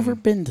 I've never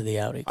been to the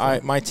Audi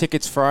Club. My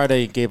Tickets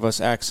Friday gave us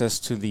access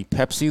to the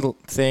Pepsi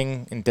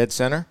thing in Dead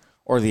Center,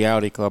 or the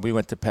Audi Club. We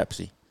went to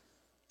Pepsi.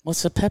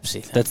 What's the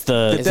Pepsi thing? That's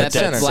the Is that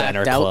Center. that blacked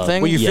Center out club.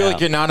 thing? Well, you feel Yeah. like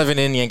you're not even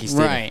in Yankee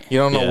Stadium. Right. You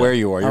don't know Yeah. where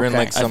you are. You're in Okay.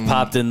 like some. I've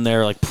popped in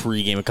there like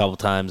pregame a couple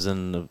times,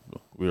 and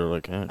we were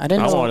like, I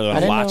didn't know. wanted to I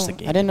didn't watch know, the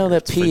game. I didn't know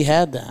that It's P freaking-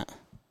 had that.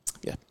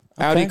 Yeah.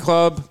 Audi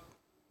Club,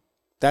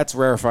 that's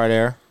rarefied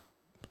air.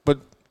 But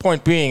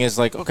point being is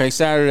like, okay,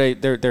 Saturday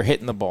they're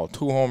hitting the ball.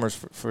 2 homers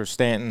for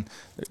Stanton.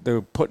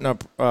 They're putting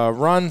up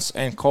runs,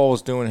 and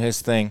Cole's doing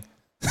his thing.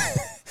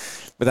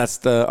 But that's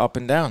the up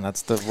and down.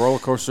 That's the roller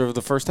coaster of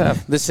the first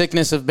half. The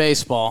sickness of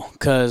baseball,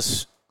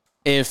 because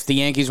if the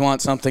Yankees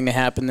want something to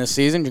happen this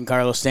season,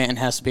 Giancarlo Stanton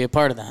has to be a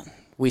part of that.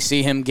 We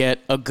see him get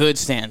a good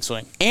stand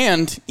swing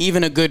and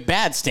even a good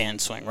bad stand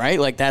swing, right?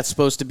 Like that's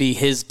supposed to be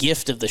his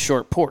gift of the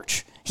short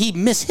porch. He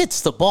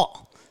mishits the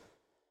ball.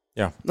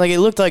 Yeah. Like it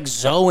looked like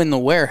Zoe in the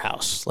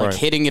warehouse, like Right.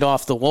 hitting it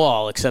off the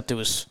wall, except it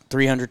was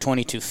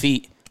 322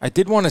 feet. I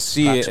did want to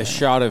see Gotcha. a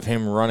shot of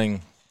him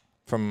running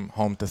from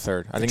home to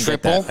third. I didn't get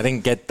triple? that. I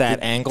didn't get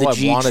that angle. the I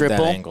G wanted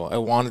triple? that angle. I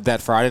wanted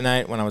that Friday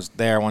night when I was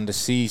there. I wanted to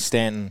see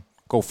Stanton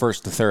go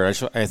first to third.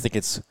 I think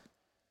it's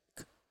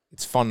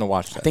fun to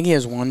watch that. I think he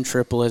has one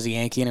triple as a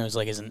Yankee, and it was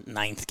like his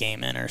 9th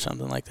game in or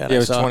something like that. Yeah, it I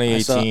was saw-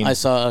 2018. I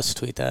saw us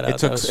tweet that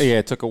out.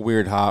 It took a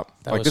weird hop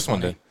that like was this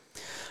one funny.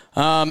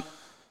 did.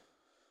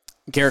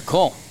 Garrett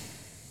Cole,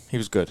 He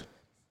was good.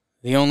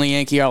 the only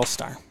Yankee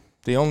All-Star.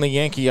 The only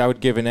Yankee I would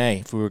give an A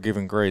if we were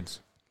giving grades.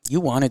 You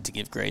wanted to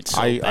give grades.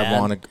 So I bad.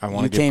 wanna give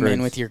You came in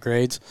grades. with your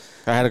grades.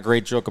 I had a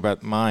great joke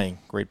about my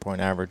grade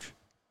point average.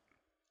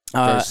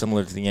 Very Uh,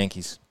 similar to the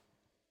Yankees.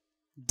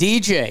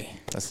 DJ.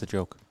 That's the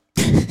joke.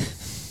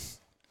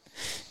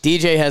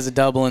 DJ has a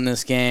double in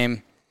this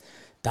game.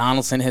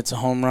 Donaldson hits a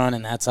home run,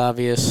 and that's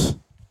obvious.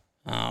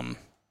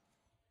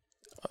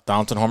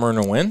 Donaldson homer and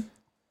a win?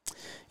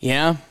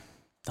 Yeah,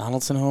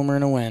 Donaldson homer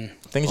and a win.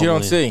 Things you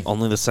don't see.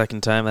 Only the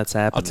second time that's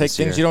happened. I'll take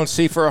things you don't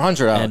see for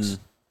 100, Alex.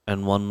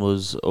 And one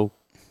was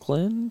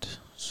Oakland.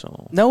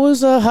 So That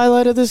was a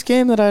highlight of this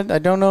game that I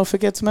don't know if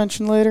it gets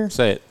mentioned later.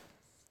 Say it.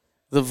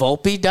 The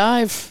Volpe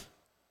dive.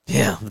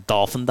 yeah, the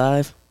dolphin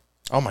dive.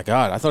 Oh, my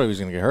God. I thought he was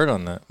going to get hurt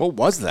on that. What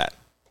was that?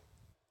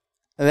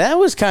 That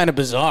was kind of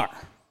bizarre.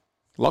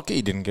 Lucky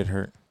he didn't get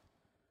hurt.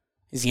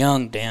 He's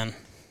young, Dan.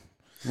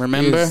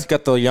 Remember? He's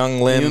got the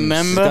young limbs. You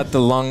remember? He's got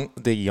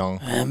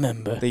I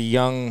remember. the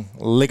young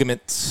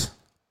ligaments.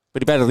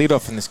 But he batted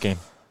leadoff in this game.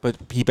 But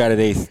he batted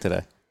 8th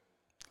today.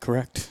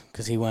 Correct,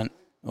 because he went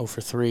 0 for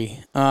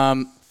 3.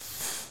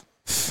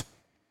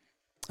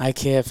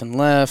 IKF and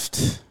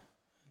left.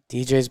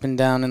 DJ's been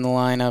down in the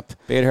lineup.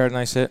 Bader had a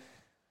nice hit.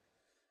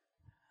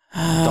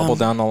 Double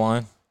down the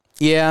line.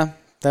 Yeah,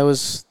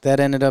 that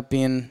ended up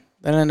being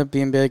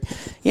big.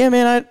 Yeah,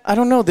 man, I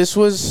don't know. This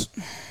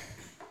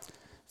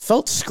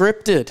felt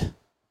scripted,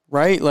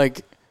 right?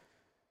 Like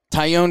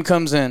Tyone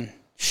comes in,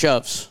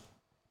 shoves.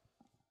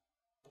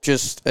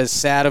 Just as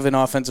sad of an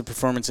offensive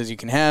performance as you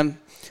can have.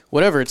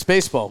 Whatever, it's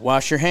baseball.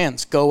 Wash your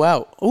hands. Go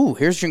out. Ooh,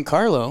 here's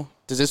Giancarlo.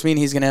 Does this mean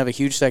he's going to have a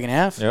huge second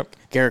half? Yep.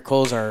 Garrett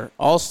Cole's our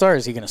All-Star.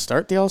 Is he going to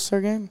start the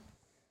All-Star game?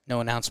 No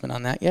announcement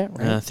on that yet,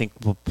 right? I think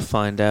we'll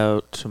find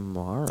out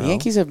tomorrow. The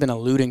Yankees have been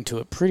alluding to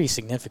it pretty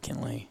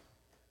significantly.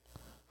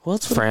 Who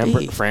else would it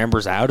be?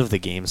 Framber's out of the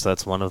game, so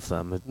that's one of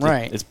them.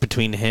 Right. It's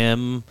between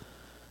him,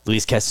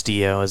 Luis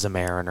Castillo as a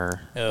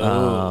Mariner.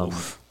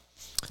 Oh.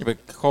 Yeah,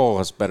 but Cole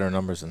has better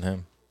numbers than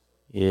him.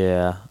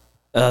 Yeah.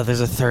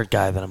 There's a third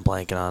guy that I'm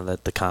blanking on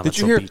that the comments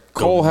Did you hear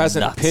Cole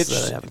hasn't that I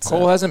pitched? haven't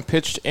Cole said. hasn't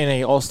pitched in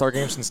a All-Star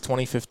game since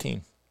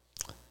 2015.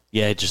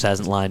 Yeah, it just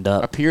hasn't lined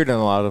up. Appeared in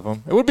a lot of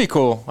them. It would be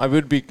cool. I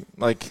would be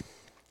like,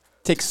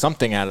 take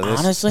something out of this.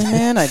 Honestly,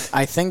 man,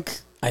 I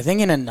think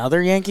in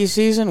another Yankee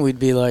season we'd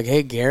be like,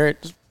 "Hey,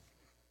 Garrett,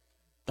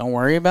 don't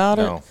worry about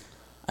it." No,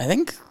 I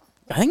think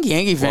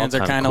Yankee fans are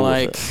kinda kind of cool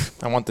like, with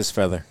I want this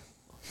feather.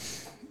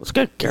 Let's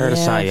get Garrett a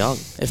Cy Young.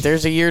 if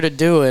there's a year to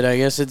do it, I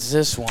guess it's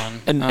this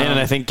one. And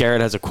I think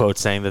Garrett has a quote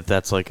saying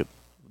that's like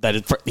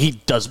he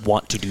does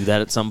want to do that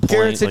at some point.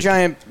 Garrett's a like,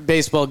 giant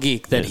baseball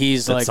geek that Yeah,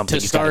 he's that's like something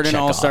to he's gotta start an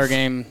check All-Star off.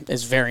 game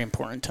is very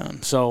important to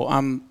him. So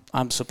I'm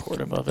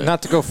supportive of it.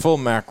 Not to go full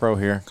macro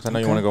here, because I know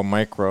you want to go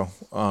micro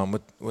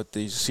with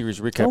the series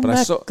recap.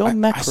 I saw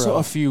macro.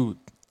 a few.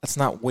 Let's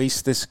not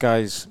waste this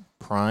guy's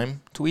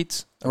prime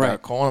tweets about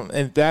Right. calling,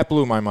 and that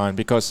blew my mind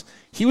because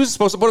he was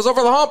supposed to put us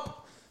over the hump.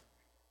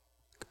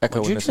 Echo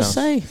What'd in you the just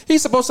sound. say?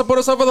 He's supposed to put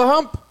us over the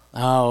hump.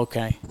 Oh,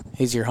 okay.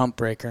 He's your hump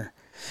breaker.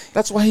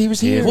 That's why he was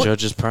here. Yeah,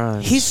 Judge's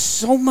prime. He's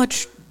so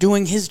much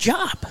doing his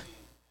job.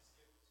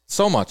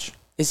 So much.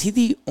 Is he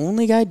the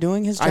only guy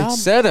doing his job? I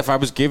said if I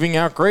was giving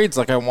out grades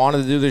like I wanted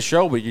to do the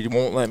show, but you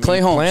won't let me Clay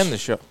Holmes. plan the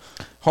show.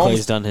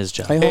 Clay's done his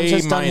job. Clay Holmes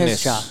has done his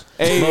minus. job.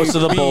 Most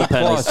of the B bullpen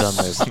plus.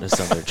 has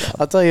done their job.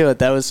 I'll tell you what,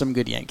 that was some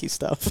good Yankee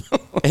stuff.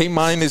 A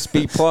minus,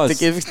 B plus.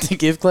 to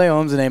give Clay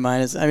Holmes an A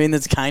minus. I mean,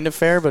 that's kind of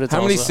fair, but it's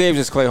How many also saves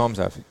does Clay Holmes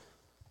have?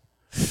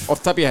 Off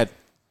the top of your head.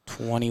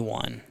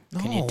 21.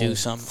 Can you No. do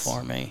something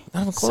for me?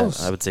 Not even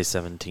close. I would say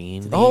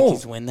 17. The No.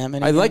 Yankees win that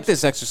many. I like games?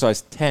 this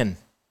exercise. 10.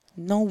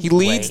 No, He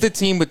leads way. the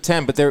team with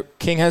 10, but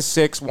King has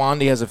 6.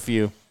 Wandy has a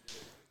few.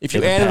 If you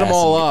They've been added them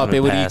all passing- up, they've it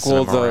would been passing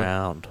equal them the.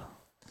 around.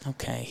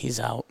 Okay, he's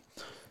out.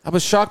 I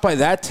was shocked by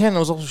that 10. I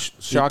was also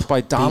shocked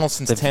by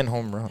Donaldson's 10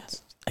 home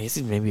runs. I guess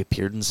he maybe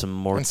appeared in some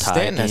more And tie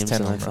Stanton has games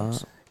 10 than I home runs.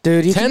 thought.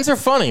 Dude, 10s are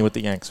funny with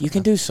the Yanks. You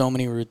can do so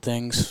many rude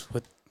things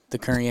with the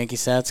current Yankee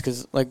stats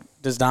because, like,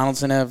 does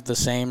Donaldson have the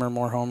same or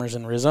more homers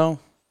than Rizzo?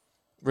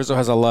 Rizzo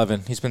has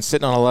 11. He's been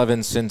sitting on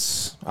 11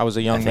 since I was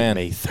a young man.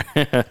 Davies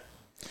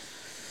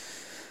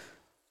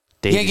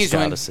Yankees got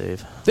win. a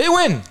save. They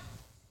win.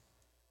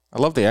 I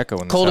love the echo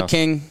in this Cold to house.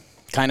 King,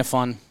 kind of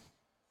fun.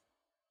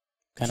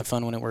 Kind of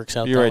fun when it works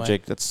out. You're that right, way.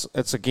 Jake.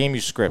 That's a game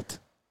you script.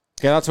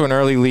 Get out to an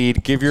early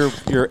lead. Give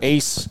your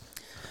ace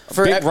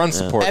big run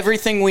support.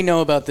 Everything we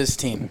know about this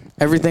team,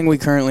 everything we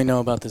currently know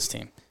about this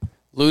team,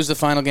 lose the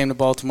final game to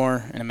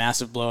Baltimore in a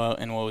massive blowout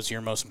in what was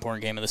your most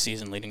important game of the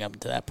season leading up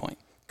to that point.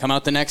 Come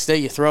out the next day,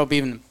 you throw up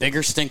even a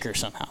bigger stinker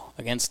somehow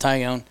against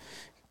Tyone.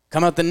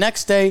 Come out the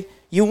next day,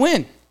 you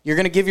win. You're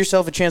going to give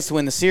yourself a chance to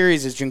win the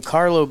series. Is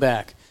Giancarlo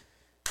back?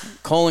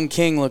 Cole and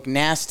King look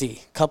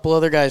nasty. A couple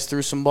other guys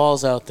threw some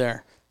balls out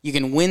there. You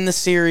can win the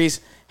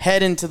series,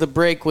 head into the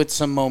break with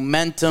some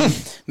momentum.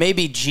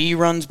 Maybe G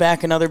runs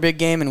back another big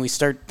game, and we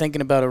start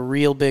thinking about a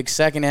real big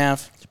second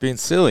half. You're being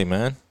silly,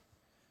 man.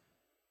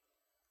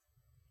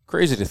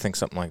 Crazy to think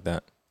something like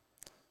that.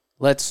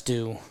 Let's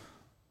do.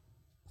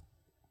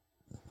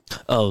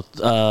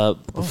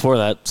 Before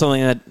that,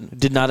 something that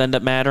did not end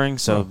up mattering,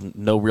 so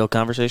no real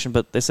conversation,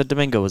 but they said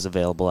Domingo was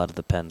available out of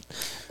the pen.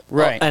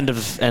 Right. Well, end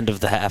of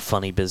the half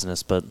funny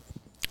business, but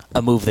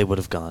a move they would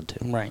have gone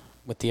to. Right.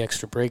 With the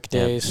extra break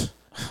days.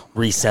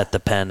 Reset the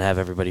pen, have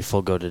everybody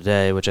full go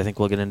today, which I think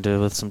we'll get into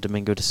with some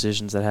Domingo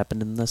decisions that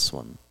happened in this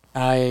one.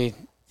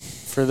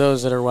 For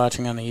those that are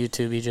watching on the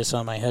YouTube, you just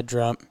saw my head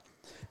drop.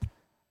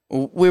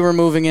 We were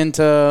moving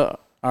into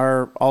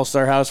our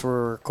All-Star house.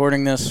 We're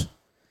recording this.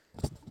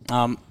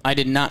 I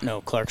did not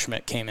know Clark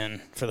Schmidt came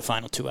in for the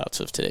final 2 outs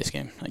of today's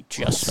game. I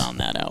just found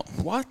that out.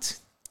 What?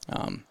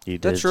 He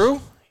did. That's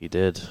true? He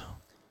did.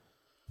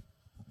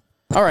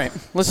 All right,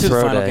 let's do the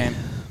Throw final day. game.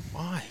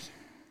 Why?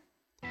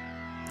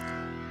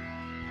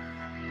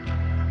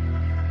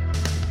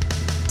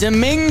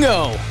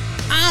 Domingo.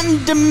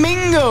 I'm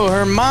Domingo.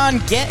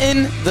 Herman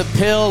getting the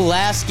pill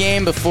last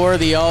game before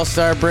the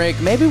All-Star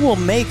break. Maybe we'll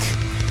make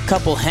a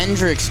couple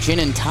Hendrix gin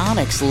and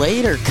tonics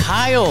later.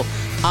 Kyle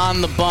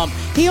on the bump.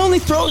 He only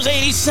throws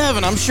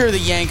 87. I'm sure the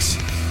Yanks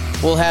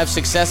will have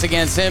success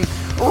against him.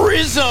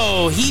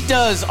 Rizzo, he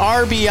does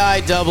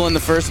RBI double in the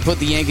first to put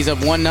the Yankees up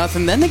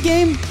 1-0. Then the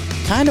game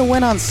kind of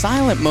went on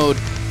silent mode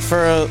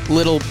for a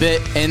little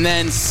bit. And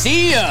then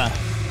Seiya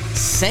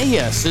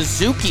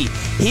Suzuki,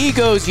 he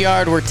goes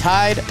yard. We're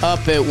tied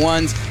up at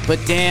 1s.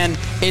 But Dan,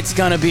 it's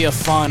going to be a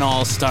fun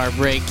all-star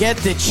break. Get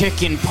the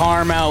chicken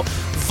parm out.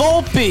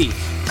 Volpe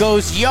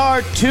goes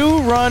yard,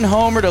 2-run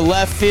homer to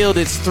left field.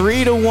 It's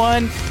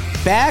 3-1.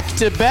 Back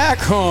to back.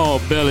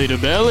 Oh, belly to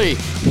belly.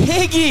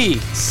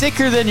 Higgy,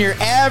 sicker than your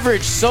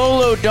average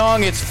solo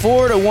dong. It's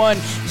 4-1.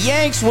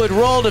 Yanks would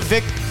roll to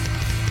victory.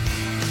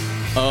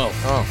 Oh.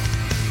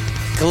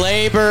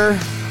 Glaber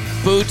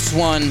boots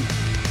one.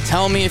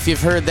 Tell me if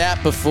you've heard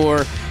that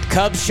before.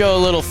 Cubs show a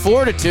little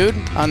fortitude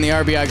on the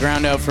RBI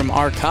groundout from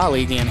our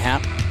colleague Ian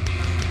Happ.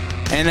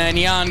 And then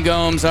Yan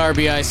Gomes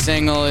RBI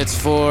single. It's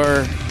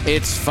 4.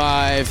 It's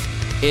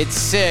 5. It's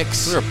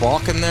 6. Is there a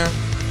balk in there?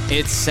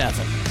 It's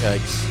 7.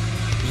 Yikes.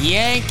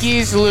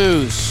 Yankees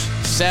lose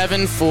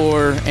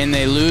 7-4, and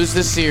they lose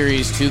the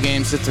series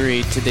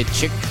 2-3 to the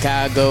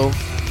Chicago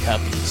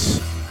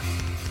Cubbies.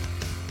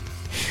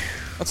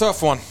 A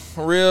tough one.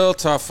 A real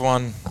tough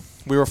one.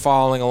 We were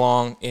following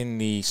along in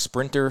the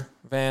Sprinter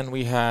van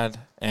we had,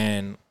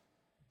 and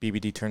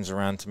BBD turns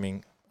around to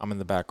me. I'm in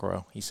the back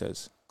row. He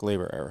says,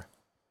 Glaber error.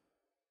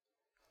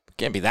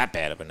 Can't be that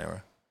bad of an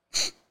error.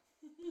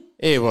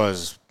 It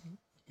was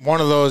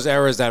one of those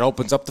errors that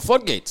opens up the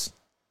floodgates.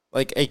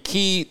 Like a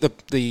key,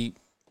 the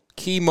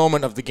key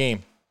moment of the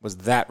game was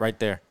that right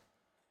there.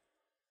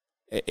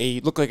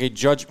 It looked like a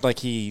judge, like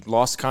he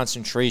lost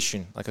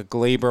concentration, like a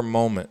Glaber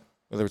moment,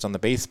 whether it's on the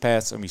base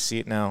paths, and we see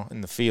it now in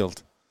the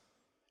field.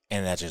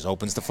 And that just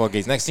opens the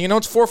floodgates. Next thing you know,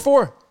 it's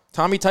 4-4.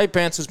 Tommy Tight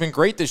Pants has been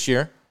great this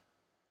year.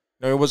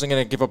 No, he wasn't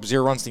going to give up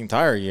 0 runs the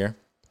entire year.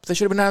 But they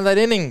should have been out of that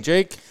inning,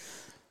 Jake.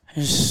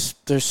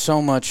 There's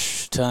so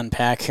much to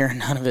unpack here.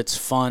 None of it's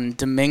fun.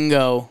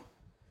 Domingo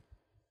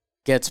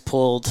gets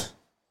pulled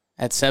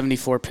at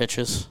 74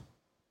 pitches.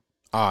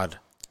 Odd.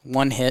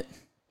 1 hit.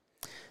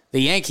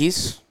 The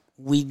Yankees,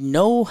 we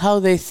know how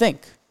they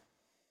think.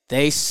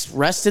 They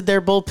rested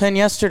their bullpen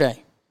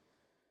yesterday.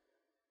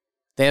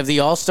 They have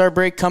the All-Star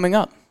break coming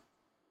up.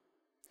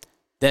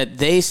 That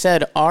they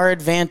said our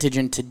advantage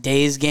in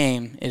today's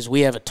game is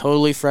we have a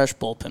totally fresh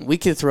bullpen. We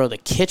could throw the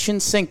kitchen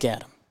sink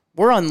at them.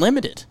 We're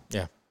unlimited.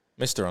 Yeah,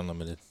 Mr.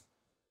 Unlimited.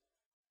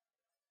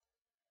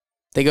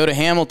 They go to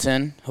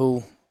Hamilton,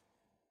 who,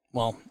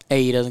 well,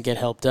 he doesn't get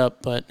helped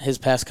up, but his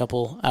past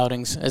couple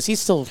outings, as he's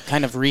still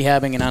kind of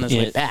rehabbing and on his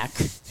way back.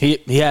 He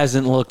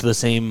hasn't looked the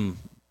same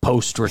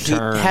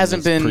post-return. He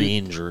hasn't been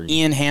pre-injury.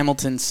 Ian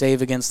Hamilton's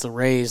save against the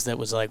Rays that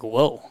was like,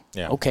 whoa,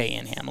 okay,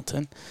 Ian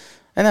Hamilton.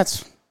 And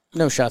that's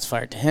no shots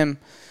fired to him.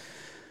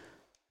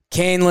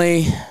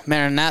 Canely,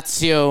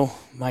 Marinaccio,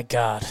 my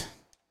God.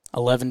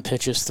 11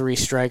 pitches, 3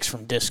 strikes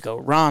from Disco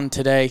Ron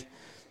today.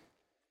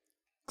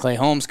 Clay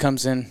Holmes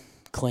comes in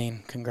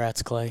clean.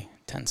 Congrats, Clay.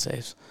 10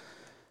 saves.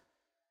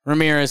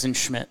 Ramirez and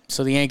Schmidt.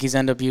 So the Yankees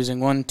end up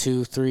using 7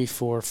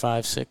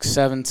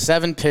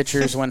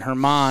 pitchers when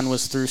Herman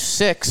was through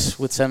 6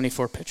 with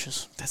 74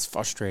 pitches. That's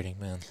frustrating,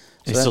 man.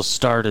 They still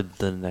started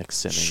the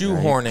next inning.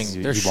 Shoehorning.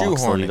 Right? They're he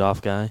walks shoehorning. the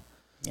leadoff guy.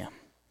 Yeah.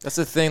 That's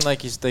the thing,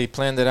 like they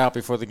planned it out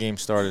before the game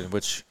started,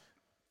 which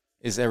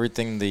is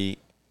everything the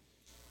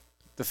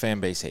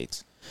fan base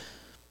hates.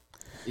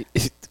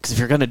 Because if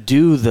you're going to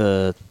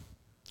do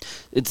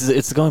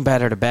it's going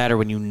batter to batter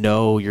when you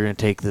know you're going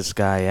to take this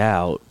guy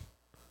out.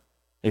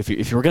 If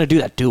you were going to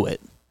do that, do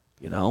it.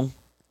 You know,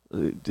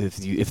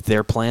 if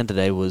their plan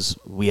today was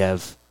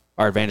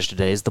our advantage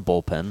today is the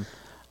bullpen.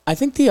 I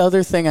think the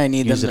other thing I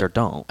need use them it or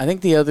don't. I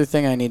think the other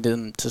thing I need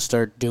them to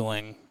start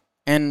doing,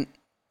 and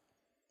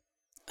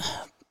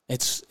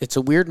it's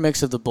a weird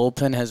mix of the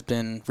bullpen has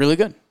been really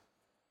good,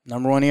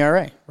 number 1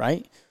 ERA,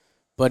 right?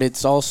 But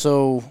it's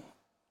also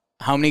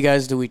how many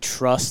guys do we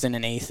trust in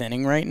an 8th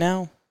inning right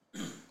now?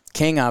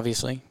 King,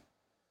 obviously.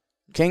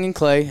 King and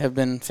Clay have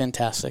been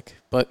fantastic,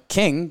 but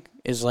King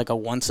is like a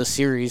once a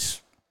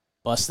series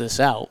bust this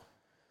out.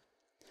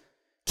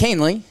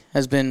 Canely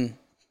has been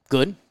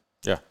good.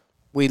 Yeah.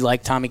 We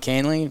like Tommy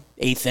Canely.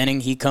 8th inning,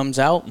 he comes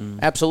out.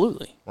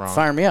 Absolutely. Ron.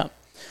 Fire me up.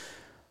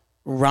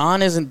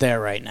 Ron isn't there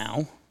right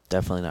now.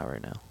 Definitely not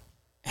right now.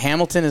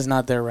 Hamilton is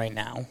not there right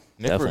now.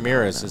 Nick Definitely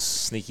Ramirez not. is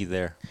sneaky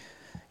there.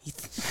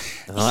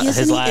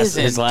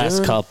 His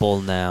last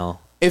couple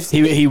now. If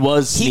he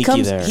was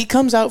sneaky there. He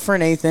comes out for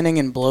an 8th inning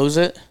and blows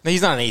it. No,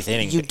 he's not an 8th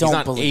inning. You don't he's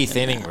not believe 8th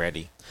in inning that.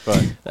 ready.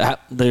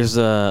 But There's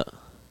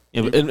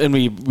and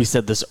we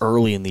said this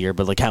early in the year,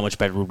 but like how much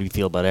better would we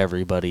feel about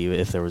everybody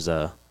if there was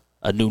a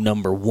new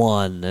number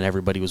 1 and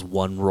everybody was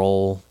one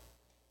roll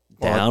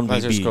down?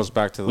 That just goes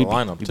back to the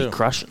lineup we'd too. Be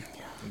crushing.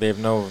 They have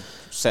no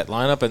set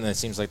lineup, and it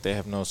seems like they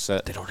have no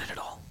set. They don't hit it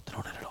all.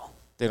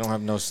 They don't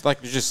have no,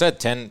 like you just said,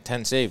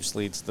 10 saves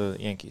leads the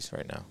Yankees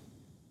right now,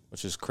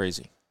 which is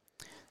crazy.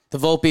 The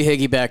Volpe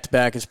Higgy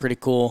back-to-back is pretty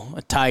cool.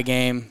 A tie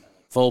game.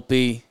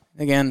 Volpe,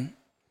 again,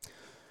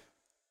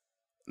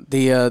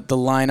 the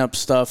lineup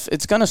stuff,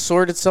 it's going to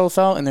sort itself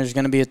out, and there's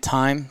going to be a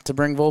time to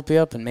bring Volpe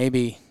up, and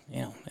maybe,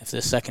 if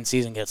this second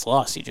season gets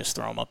lost, you just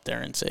throw him up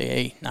there and say,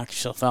 hey, knock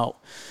yourself out.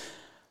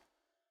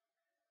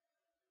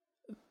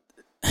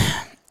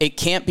 It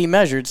can't be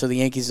measured, so the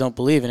Yankees don't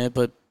believe in it,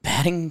 but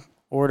batting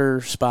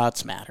order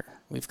spots matter.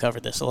 We've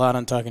covered this a lot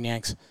on Talking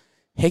Yanks.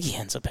 Higgy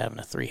ends up having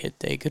a 3-hit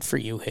day. Good for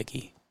you,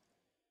 Higgy.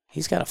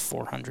 He's got a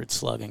 400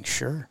 slugging,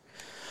 sure.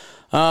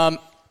 Then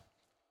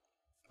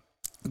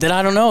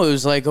I don't know. It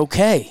was like,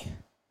 okay,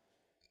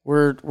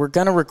 we're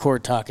gonna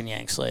record Talking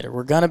Yanks later.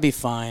 We're gonna be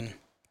fine.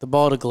 The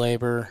ball to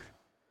Glaber.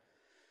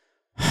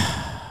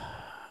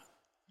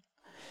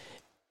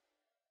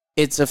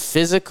 It's a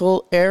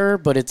physical error,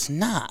 but it's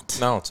not.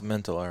 No, it's a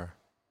mental error.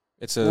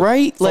 It's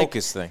a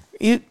focus thing.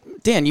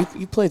 Dan, you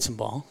played some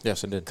ball.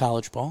 Yes, I did.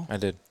 College ball. I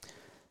did.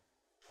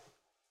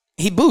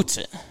 He boots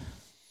it.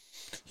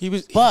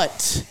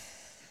 But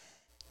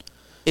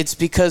it's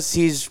because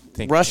he's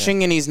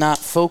rushing and he's not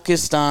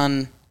focused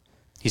on.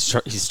 He's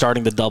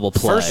starting the double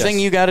play. First thing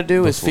you got to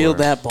do is field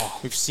that ball.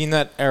 We've seen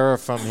that error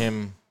from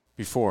him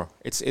before.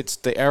 It's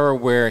the error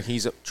where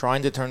he's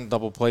trying to turn the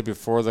double play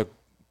before the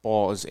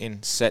ball is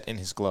set in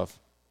his glove.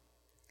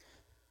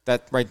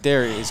 That right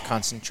there is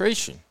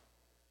concentration.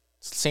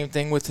 It's the same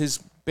thing with his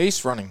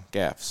base running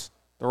gaffes.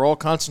 They're all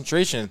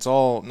concentration. It's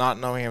all not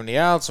knowing how many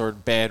outs or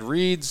bad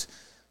reads.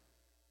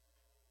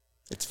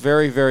 It's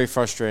very, very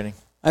frustrating.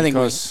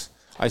 Because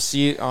I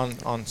see it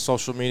on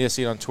social media, I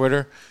see it on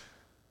Twitter.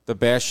 The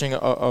bashing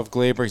of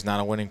Glaber. He's not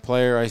a winning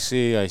player, I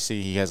see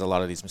he has a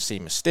lot of these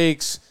same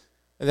mistakes.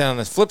 And then on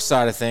the flip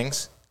side of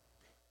things,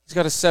 he's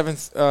got a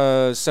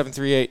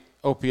 738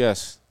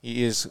 OPS.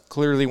 He is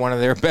clearly one of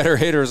their better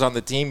hitters on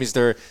the team. He's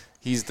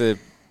the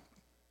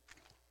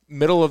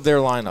middle of their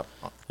lineup.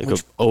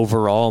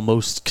 Overall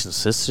most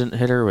consistent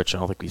hitter, which I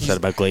don't think we've said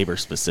about Glaber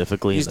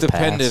specifically. He's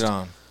depended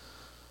on,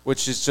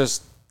 which is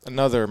just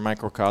another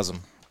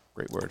microcosm.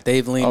 Great word.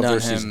 They've leaned on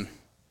him,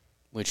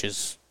 which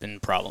has been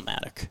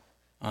problematic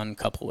on a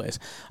couple ways.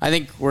 I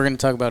think we're going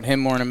to talk about him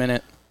more in a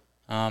minute.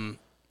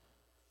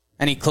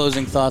 Any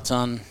closing thoughts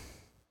on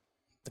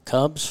the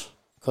Cubs?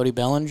 Cody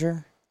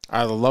Bellinger?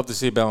 I'd love to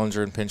see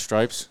Bellinger in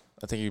pinstripes.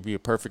 I think he'd be a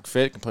perfect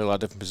fit. Can play a lot of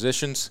different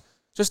positions.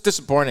 Just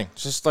disappointing.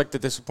 Just like the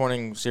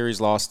disappointing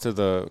series loss to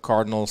the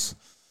Cardinals,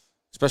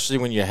 especially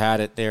when you had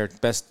it there.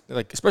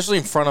 Especially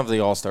in front of the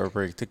All-Star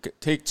break. To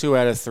take 2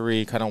 out of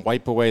 3, kind of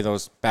wipe away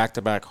those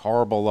back-to-back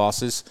horrible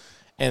losses.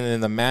 And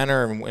in the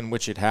manner in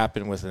which it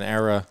happened with an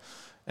error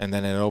and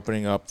then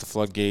opening up the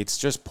floodgates,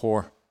 just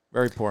poor.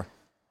 Very poor.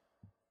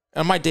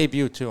 And my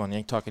debut, too,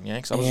 on Talking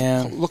Yanks. I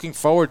was looking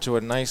forward to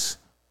a nice,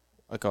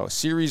 a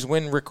series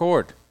win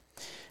record.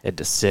 Had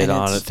to sit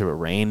on it through a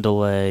rain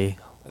delay.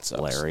 That's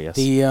hilarious.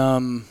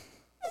 The,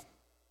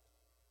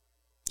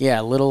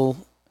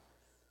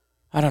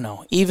 I don't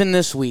know. Even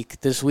this week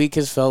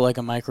has felt like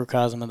a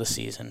microcosm of the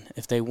season.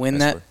 If they win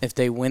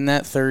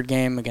that third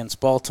game against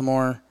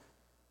Baltimore,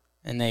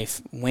 and they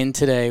win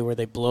today where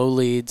they blow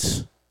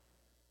leads,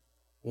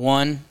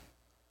 one,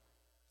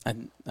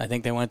 I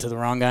think they went to the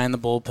wrong guy in the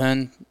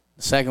bullpen.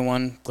 The second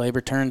one,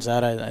 Glaber turns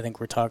out, I think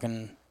we're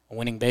talking a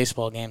winning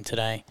baseball game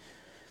today.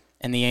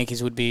 And the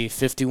Yankees would be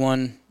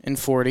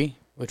 51-40,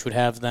 which would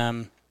have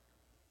them,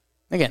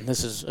 again,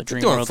 this is a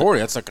dream world. 40,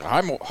 that's like a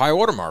high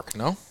watermark,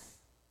 no?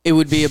 It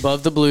would be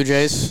above the Blue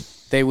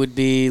Jays. They would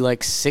be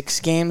like 6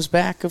 games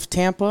back of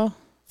Tampa,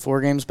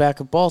 4 games back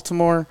of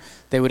Baltimore.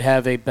 They would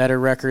have a better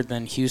record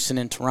than Houston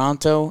and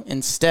Toronto.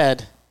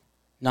 Instead,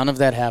 none of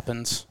that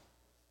happens.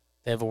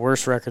 They have a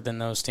worse record than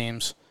those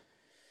teams.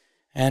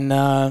 And,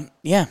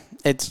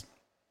 it's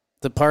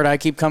the part I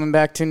keep coming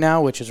back to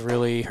now, which is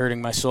really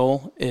hurting my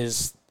soul,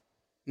 is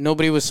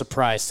nobody was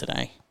surprised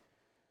today.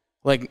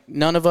 Like,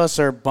 none of us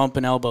are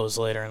bumping elbows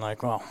later and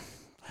like, well,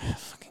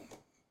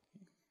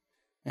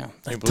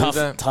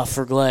 tough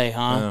for Glay,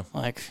 huh? Yeah.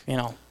 Like,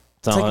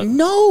 it's like,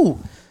 no.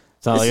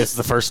 It's not like it's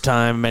the first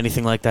time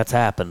anything like that's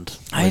happened.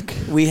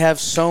 We have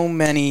so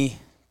many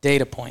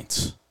data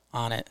points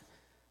on it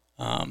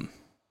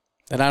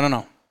that I don't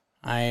know.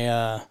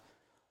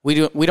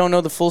 We don't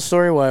know the full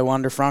story why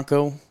Wander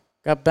Franco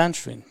got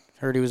benched. We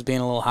heard he was being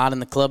a little hot in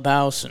the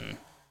clubhouse and a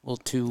little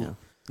too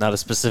not a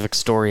specific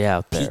story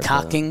out there.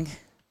 Peacocking.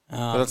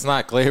 But that's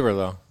not Glaber,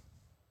 though.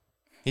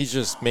 He's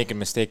just making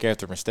mistake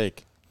after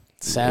mistake.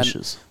 Sad.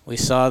 Delicious. We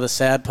saw the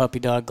sad puppy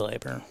dog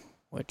Glaber,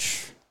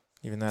 which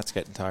Even that's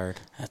getting tired.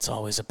 that's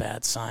always a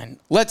bad sign.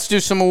 Let's do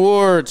some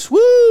awards.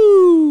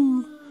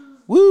 Woo!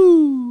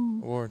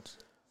 Woo! Awards.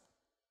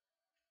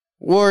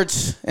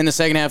 Awards in the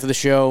second half of the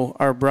show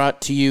are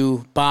brought to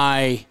you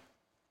by,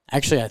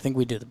 actually, I think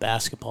we do the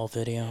basketball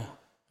video.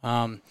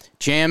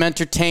 Jam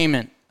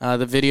Entertainment.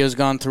 The video's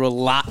gone through a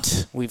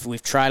lot.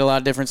 We've tried a lot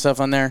of different stuff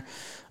on there.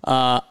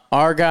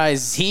 Our guy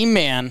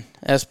Z-Man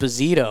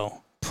Esposito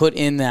put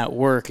in that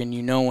work, and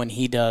you know when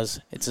he does,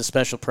 it's a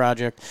special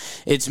project.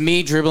 It's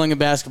me dribbling a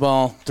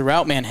basketball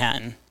throughout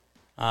Manhattan.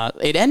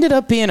 It ended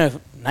up being a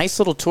nice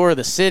little tour of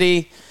the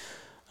city.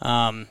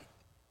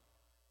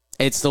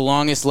 It's the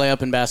longest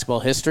layup in basketball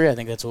history. I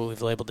think that's what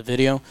we've labeled the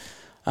video.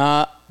 Do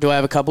I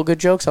have a couple good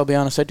jokes? I'll be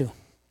honest, I do.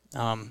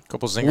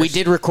 Couple zingers. We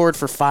did record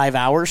for 5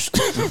 hours,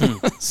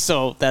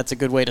 so that's a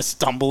good way to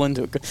stumble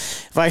into it.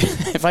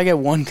 If I get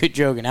one good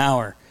joke an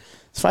hour,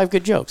 it's 5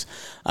 good jokes.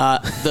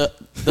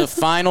 The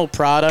final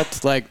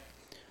product, like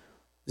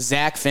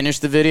Zach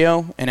finished the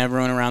video, and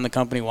everyone around the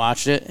company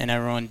watched it, and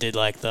everyone did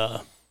like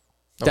the.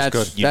 That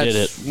was good. You did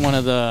it.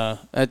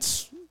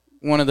 That's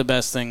one of the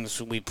best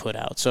things we put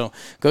out. So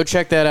go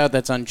check that out.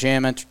 That's on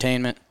Jam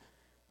Entertainment.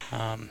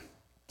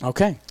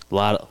 Okay. A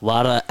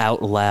lot of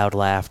out loud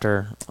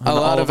laughter. A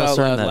lot of us out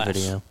are in loud that laughs.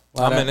 video.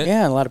 I'm in it.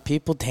 Yeah, a lot of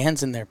people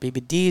dancing there.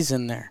 BBD's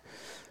in there.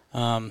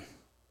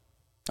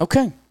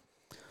 Okay.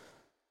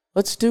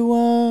 Let's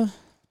do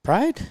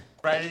Pride.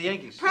 Pride of the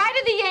Yankees. Pride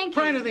of the Yankees.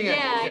 Pride of the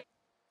Yankees. Yeah.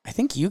 I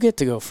think you get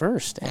to go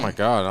first. Oh my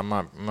God, I'm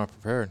not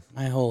prepared.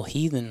 My whole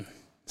heathen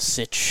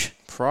sitch.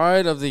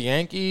 Pride of the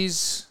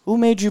Yankees. Who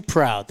made you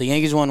proud? The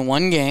Yankees won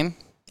 1 game.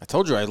 I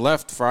told you I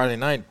left Friday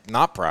night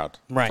not proud.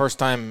 Right. First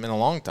time in a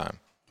long time.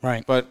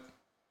 Right. But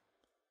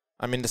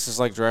I mean, this is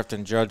like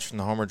drafting Judge from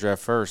the Homer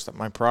draft first.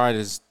 My pride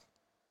is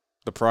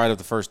the pride of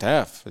the first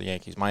half for the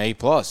Yankees. My A+,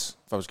 if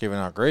I was giving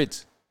out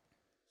grades.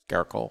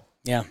 Garrett Cole.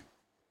 Yeah.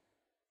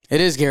 It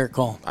is Garrett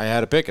Cole. I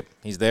had to pick him.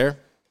 He's there.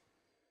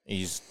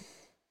 He's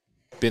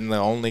been the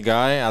only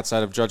guy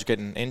outside of Judge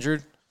getting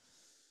injured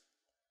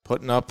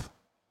putting up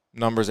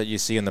numbers that you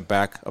see in the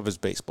back of his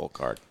baseball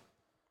card.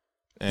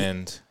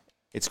 And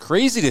it's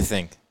crazy to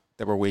think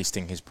that we're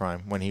wasting his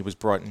prime when he was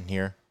brought in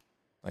here,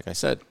 like I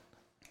said,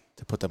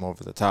 to put them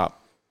over the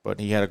top.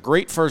 But he had a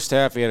great first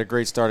half. He had a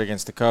great start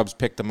against the Cubs,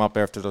 picked them up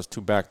after those 2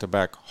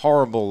 back-to-back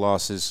horrible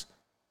losses,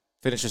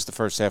 finishes the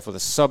first half with a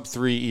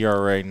sub-3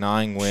 ERA,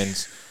 9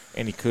 wins,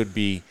 and he could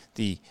be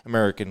the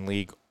American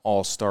League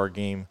All-Star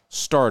Game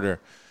starter.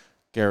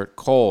 Garrett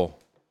Cole,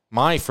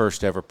 my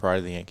first ever pride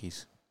of the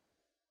Yankees.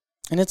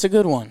 And it's a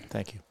good one.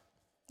 Thank you.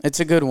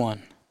 It's a good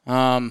one.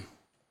 God,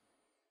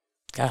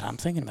 I'm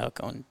thinking about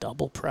going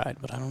double pride,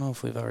 but I don't know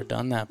if we've ever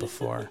done that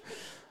before.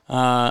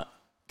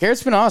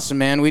 Garrett's been awesome,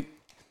 man.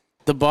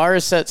 The bar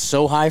is set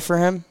so high for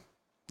him.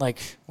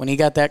 Like, when he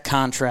got that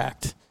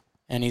contract,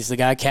 and he's the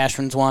guy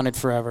Cashman's wanted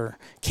forever,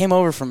 came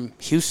over from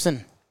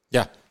Houston.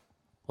 Yeah,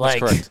 Like,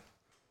 that's correct.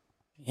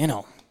 You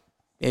know,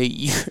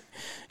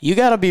 you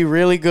got to be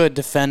really good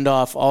to fend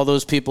off all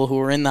those people who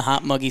were in the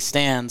hot, muggy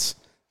stands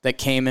that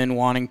came in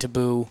wanting to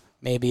boo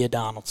maybe a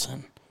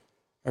Donaldson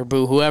or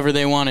boo whoever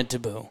they wanted to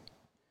boo.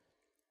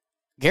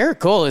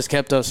 Garrett Cole has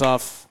kept us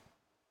off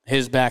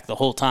his back the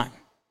whole time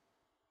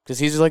because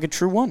he's like a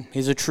true one.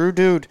 He's a true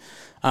dude.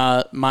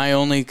 My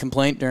only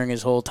complaint during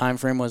his whole time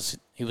frame was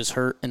he was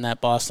hurt in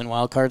that Boston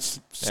Wildcard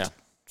start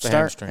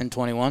hamstring. in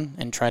 21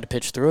 and tried to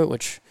pitch through it,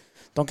 which,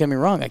 don't get me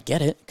wrong, I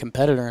get it,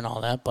 competitor and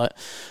all that, but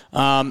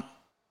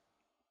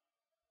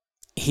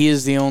he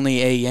is the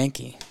only A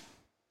Yankee.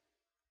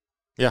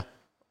 Yeah.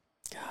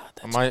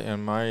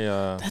 In my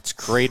That's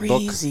grade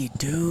book, crazy,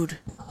 dude.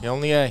 the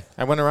only A.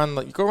 I went around.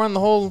 You go around the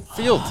whole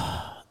field.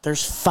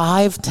 There's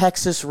 5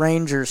 Texas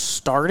Rangers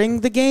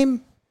starting the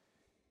game.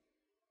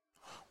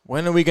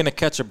 When are we going to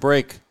catch a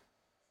break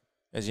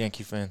as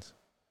Yankee fans?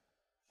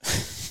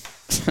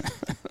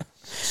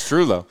 It's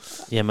true, though.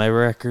 Yeah, my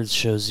records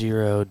show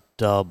 0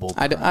 double.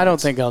 I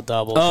don't think I'll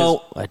double. 'cause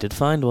I did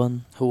find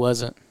one. who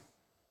was it?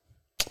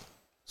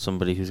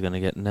 Somebody who's going to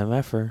get an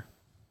MFer.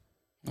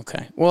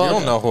 Okay. Well, You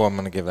don't know who I'm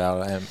going to give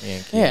out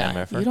Yankee Yeah,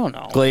 MFR. you don't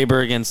know.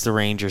 Glaber against the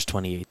Rangers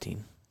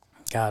 2018.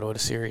 God, what a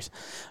series.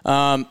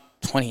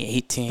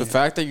 2018. The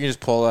fact that you just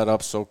pull that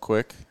up so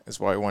quick is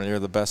why you're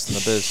the best in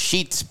the biz.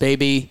 Sheets,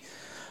 baby.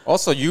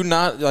 Also, you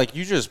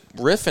just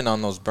riffing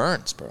on those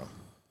burns, bro.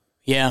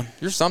 Yeah.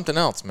 You're something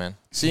else, man.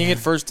 Seeing it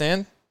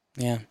firsthand.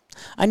 Yeah.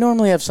 I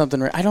normally have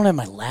something. I don't have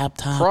my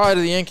laptop. Pride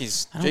of the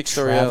Yankees, I don't Jake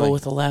travel Storiale.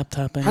 with a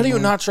laptop anymore. How do you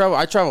not travel?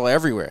 I travel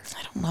everywhere.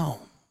 I don't know.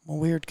 I'm a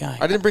weird guy.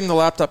 I didn't bring the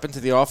laptop into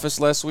the office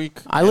last week.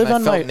 I live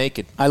on felt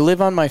naked. I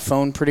live on my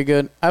phone pretty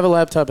good. I have a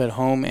laptop at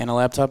home and a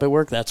laptop at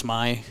work. That's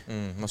my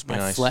Must be my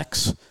nice.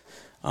 flex.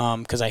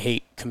 Because I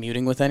hate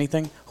commuting with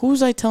anything. Who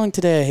was I telling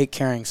today I hate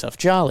carrying stuff?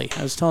 Jolly.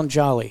 I was telling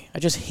Jolly. I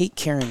just hate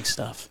carrying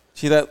stuff.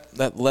 See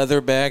that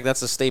leather bag?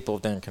 That's a staple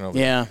of Dan Kenobi.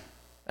 Yeah.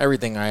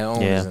 Everything I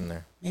own is in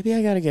there. Maybe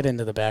I got to get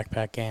into the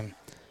backpack game.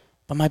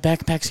 But my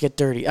backpacks get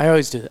dirty. I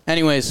always do that.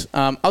 Anyways,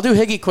 I'll do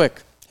Higgy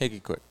quick.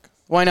 Higgy quick.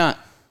 Why not?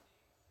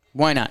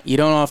 Why not? You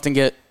don't often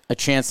get a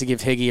chance to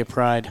give Higgy a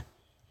pride.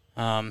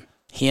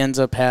 He ends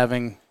up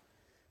having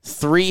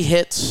 3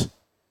 hits,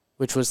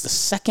 which was the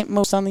second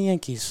most on the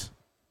Yankees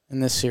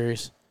in this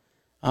series.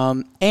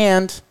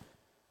 And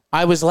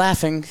I was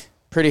laughing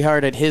pretty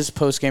hard at his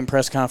post-game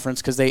press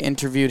conference because they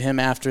interviewed him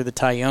after the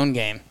Tyone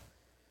game.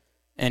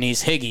 And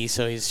he's Higgy,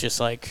 so he's just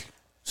like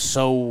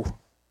so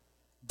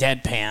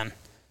deadpan.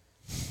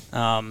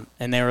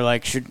 And they were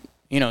like,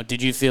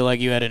 did you feel like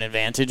you had an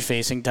advantage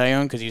facing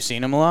Tyone because you've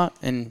seen him a lot?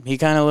 And he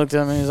kind of looked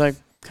at him and he's like,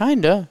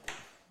 kinda.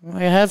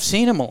 I have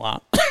seen him a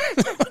lot.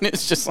 And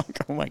it's just like,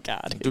 oh my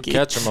God. Do Higgy,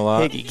 catch him a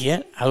lot. Higgy,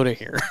 get out of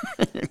here.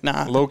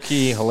 Nah.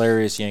 Low-key,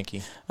 hilarious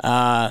Yankee.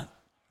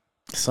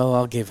 So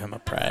I'll give him a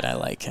pride. I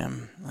like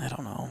him. I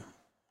don't know.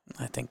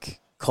 I think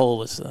Cole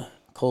was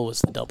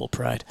the double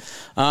pride.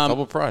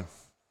 Double pride.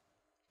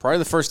 Pride of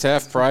the first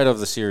half, pride of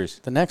the series.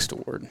 The next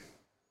award.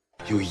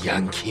 You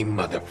Yankee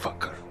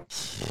motherfucker.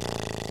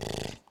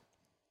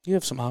 You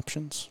have some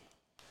options.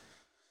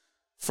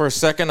 For a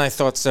second, I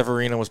thought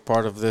Severino was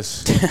part of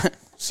this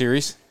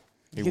series.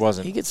 He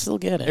wasn't. He could still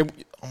get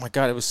it. Oh, my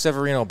God. It was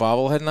Severino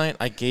bobblehead night.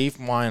 I gave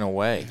mine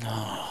away.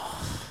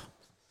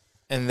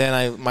 And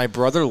then my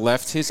brother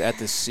left his at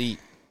the seat.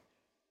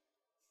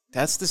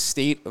 That's the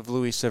state of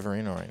Luis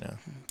Severino right now.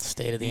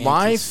 State of the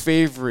My Yankees.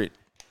 favorite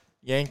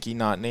Yankee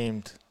not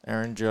named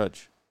Aaron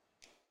Judge.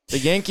 The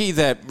Yankee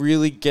that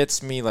really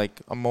gets me,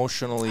 like,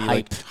 emotionally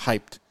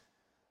hyped.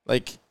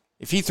 Like,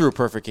 if he threw a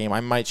perfect game, I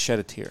might shed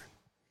a tear.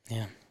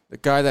 Yeah. The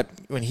guy that,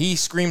 when he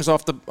screams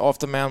off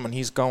the mound when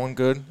he's going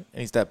good,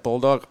 and he's that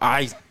bulldog,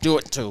 I do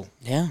it too.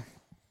 Yeah.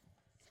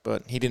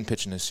 But he didn't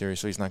pitch in this series,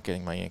 so he's not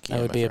getting my Yankee.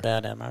 That would be a MFR.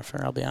 bad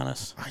MFR, I'll be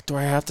honest. Do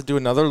I have to do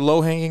another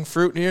low-hanging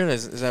fruit here?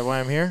 Is that why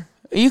I'm here?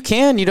 You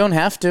can. You don't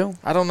have to.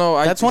 I don't know.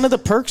 That's one of the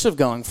perks of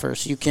going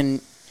first. You can.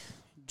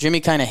 Jimmy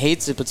kind of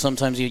hates it, but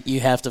sometimes you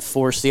have to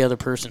force the other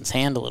person's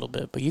hand a little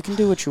bit. But you can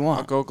do what you I'll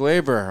want. go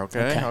Glaber,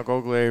 okay? Okay. I'll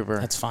go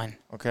Glaber. That's fine.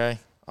 Okay?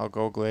 I'll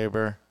go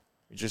Glaber.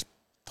 We just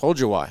told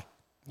you why.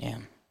 Yeah.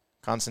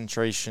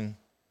 Concentration.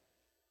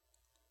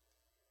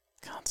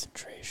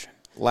 Concentration.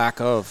 Lack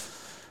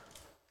of.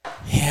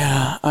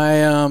 Yeah,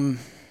 I'm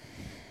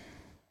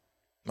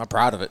not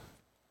proud of it.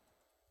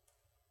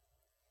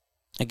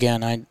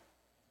 Again,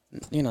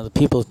 the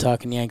people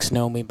talking Yanks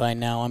know me by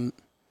now. I'm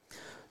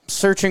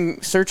searching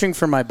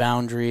for my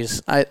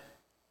boundaries. I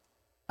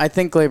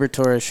think Gleyber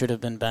Torres should have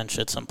been benched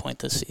at some point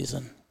this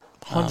season.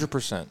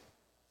 100%.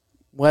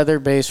 Whether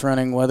base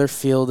running, whether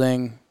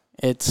fielding,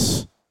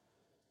 it's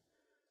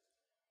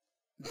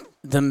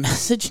the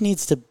message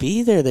needs to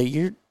be there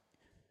that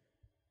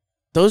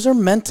those are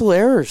mental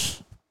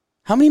errors.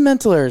 How many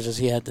mental errors has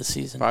he had this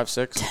season? 5,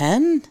 6.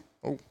 10?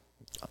 Oh.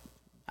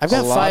 I've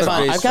got A lot 5 of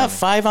on. base I've got running.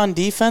 5 on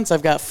defense.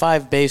 I've got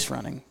 5 base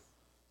running.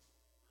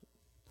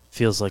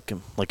 Feels like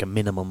a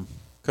minimum.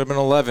 Could have been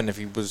 11 if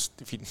he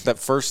that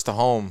first to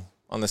home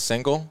on the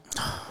single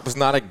was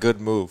not a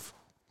good move.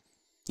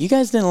 You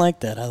guys didn't like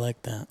that. I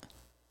like that.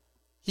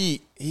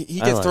 He I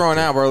gets liked thrown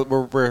it. out.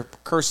 We're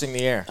cursing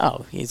the air.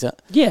 Oh, he's a.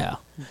 Yeah,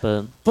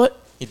 but But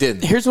He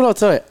didn't. here's what I'll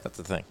tell you. That's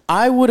the thing.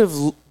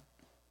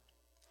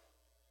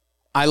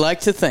 I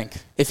like to think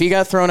if he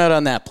got thrown out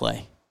on that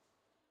play.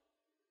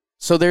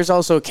 So there's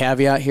also a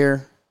caveat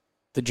here.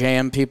 The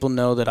JM people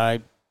know that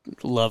I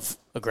love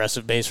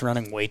aggressive base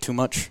running way too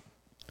much.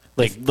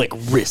 like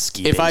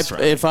risky.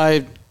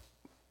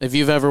 If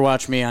you've ever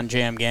watched me on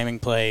JM Gaming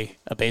play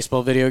a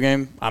baseball video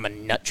game, I'm a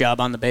nut job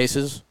on the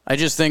bases. I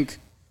just think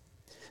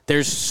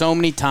there's so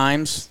many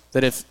times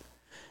that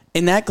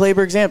in that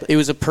Glaber example, it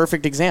was a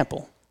perfect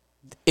example.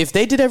 if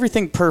they did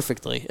everything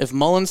perfectly, if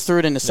Mullins threw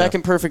it into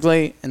second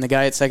perfectly and the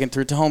guy at second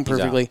threw it to home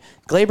perfectly,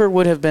 Glaber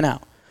would have been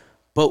out.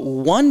 But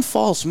one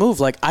false move,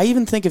 like I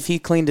even think if he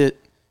cleaned it,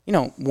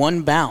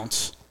 one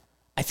bounce,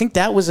 I think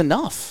that was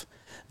enough.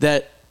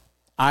 That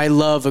I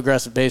love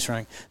aggressive base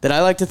running. That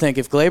I like to think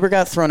if Glaber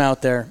got thrown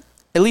out there,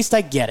 at least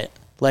I get it.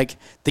 Like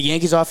the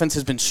Yankees offense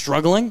has been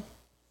struggling.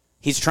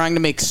 He's trying to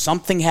make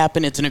something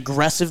happen. It's an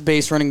aggressive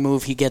base running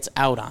move. He gets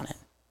out on it.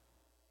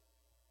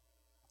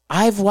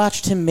 I've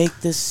watched him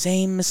make the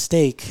same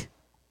mistake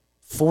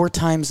 4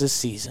 times this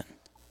season.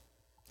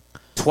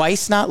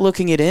 Twice not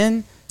looking it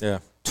in. Yeah.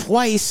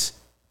 Twice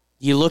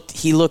he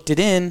looked it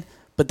in,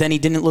 but then he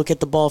didn't look at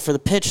the ball for the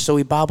pitch, so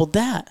he bobbled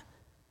that.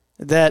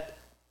 That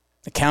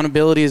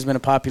accountability has been a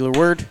popular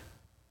word,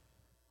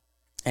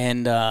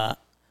 and I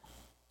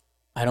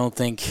don't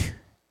think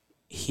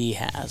he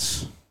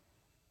has.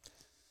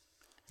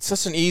 It's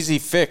such an easy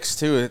fix,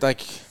 too.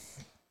 Like,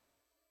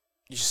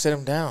 you just sit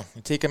him down.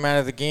 You take him out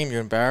of the game. You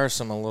embarrass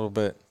him a little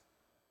bit.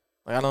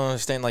 Like, I don't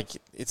understand. Like,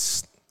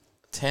 it's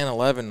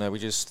 10-11 that we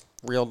just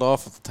reeled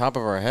off at the top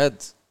of our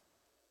heads.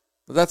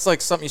 But that's like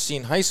something you see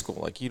in high school.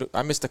 Like,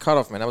 I missed the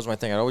cutoff, man. That was my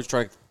thing. I'd always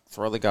try to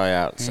throw the guy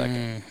out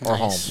second or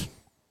nice. home.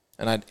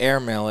 And I'd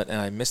airmail it, and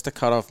I missed the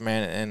cutoff,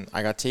 man. And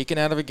I got taken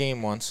out of a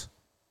game once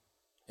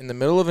in the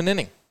middle of an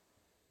inning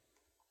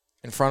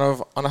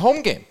on a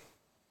home game.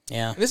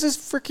 Yeah. This is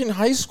freaking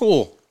high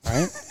school.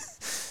 Right?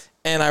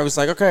 And I was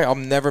like, okay, I'll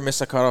never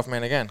miss a cutoff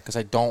man again because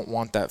I don't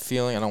want that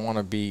feeling. I don't want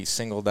to be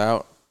singled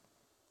out.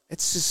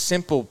 It's just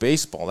simple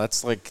baseball.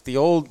 That's like the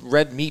old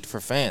red meat for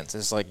fans.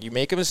 It's like you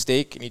make a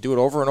mistake and you do it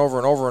over and over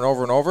and over and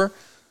over and over.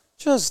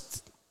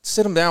 Just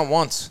sit them down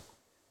once.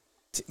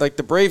 Like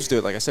the Braves do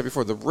it. Like I said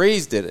before, the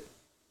Rays did it.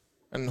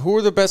 And who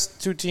are the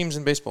best 2 teams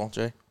in baseball,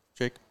 Jay?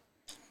 Jake?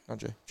 Not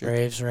Jay. Jake.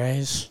 Braves,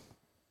 Rays.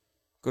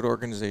 Good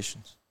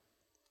organizations.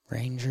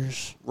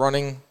 Rangers.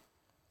 Running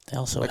They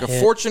also like hit. a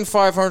Fortune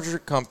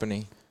 500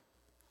 company,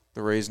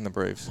 the Rays and the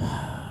Braves.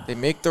 They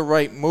make the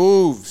right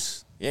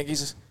moves.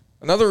 Yankees,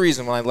 another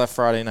reason when I left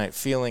Friday night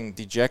feeling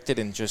dejected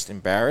and just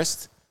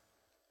embarrassed,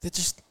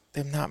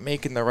 they're not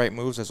making the right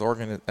moves as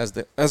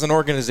an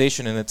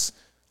organization, and it's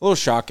a little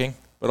shocking,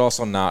 but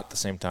also not at the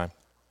same time.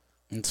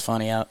 It's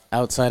funny,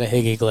 outside of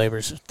Higgy,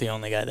 Glaber's the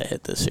only guy that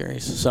hit this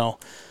series. So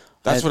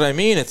That's what I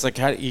mean. It's like,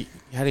 how do you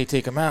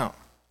take him out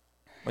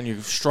when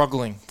you're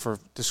struggling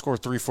to score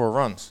 3-4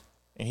 runs?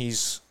 And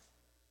he's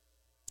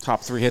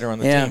top 3 hitter on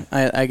the team.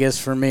 Yeah, I guess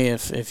for me,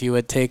 if you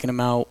had taken him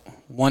out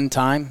one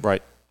time,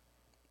 Right.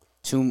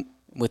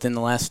 within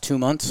the last 2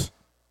 months,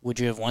 would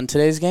you have won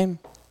today's game?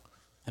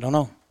 I don't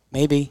know.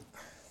 Maybe.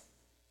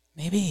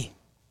 Maybe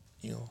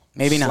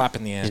not. Slap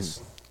in the ass.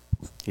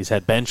 He's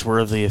had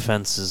bench-worthy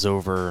offenses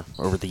over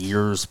the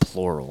years,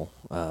 plural.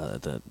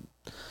 That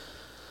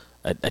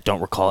I don't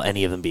recall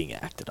any of them being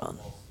acted on.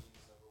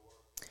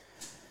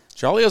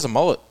 Charlie has a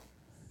mullet.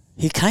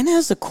 He kind of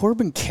has the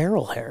Corbin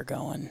Carroll hair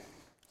going.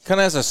 Kind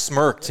of has a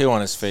smirk, too,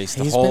 on his face.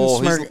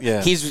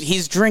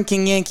 He's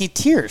drinking Yankee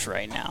tears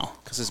right now.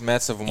 Because his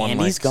Mets have won.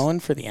 And he's going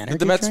for the energy Did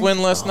the Mets drink?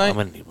 win last night? I'm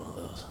going to need one of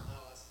those.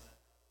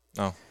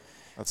 No.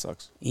 That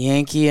sucks.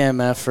 Yankee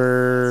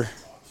MFer.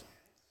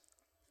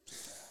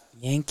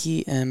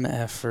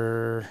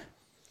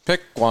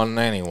 Pick one,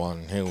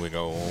 anyone. Here we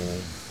go.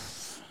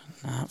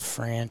 Not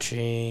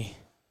Franchi.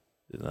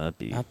 That'd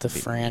be Not the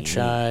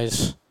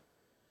franchise.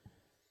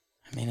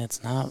 I mean,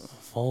 it's not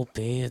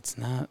Volpe. It's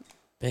not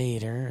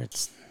Bader.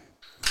 It's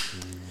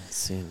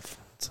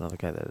not a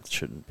guy that it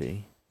shouldn't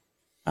be.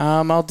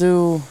 I'll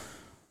go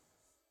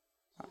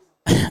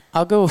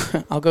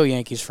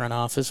Yankees front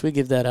office. We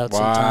give that out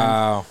sometime.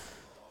 Wow.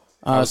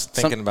 I was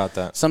thinking about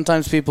that.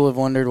 Sometimes people have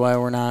wondered why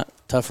we're not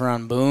tougher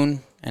on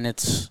Boone, and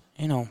it's,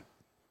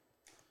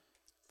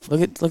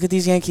 look at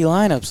these Yankee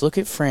lineups. Look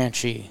at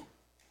Franchi.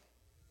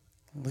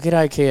 Look at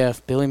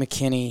IKF, Billy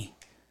McKinney.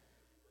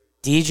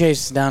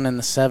 DJ's down in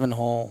the 7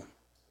 hole.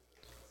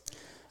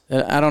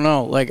 I don't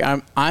know. Like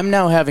I'm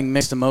now having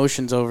mixed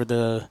emotions over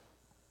the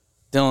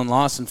Dylan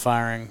Lawson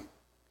firing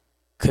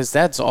because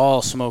that's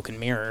all smoke and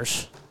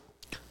mirrors.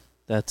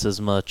 That's as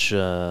much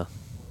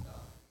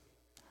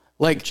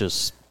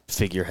just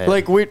figurehead.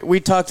 Like we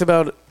talked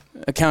about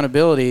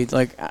accountability.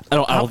 Like I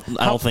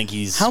don't think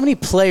he's. How many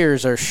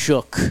players are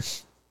shook?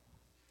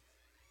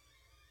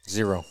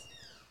 0.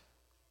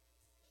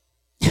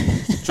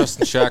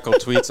 Justin Shackle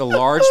tweets, a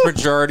large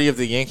majority of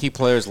the Yankee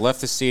players left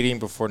the stadium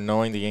before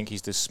knowing the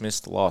Yankees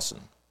dismissed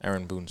Lawson.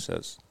 Aaron Boone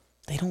says.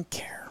 They don't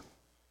care.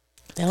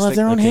 They'll have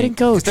their own hitting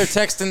coach. They're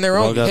texting their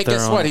own. Hey,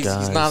 guess what?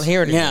 He's not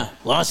here anymore. Yeah,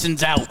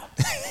 Lawson's out.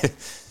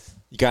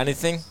 You got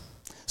anything?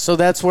 So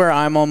that's where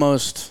I'm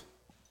almost.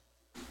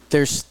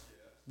 There's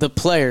the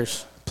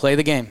players play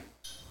the game.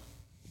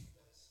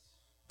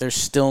 There's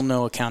still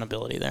no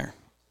accountability there.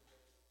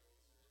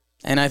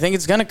 And I think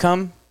it's going to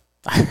come,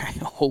 I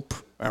hope,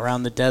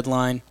 around the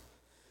deadline.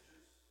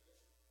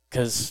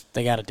 because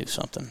they got to do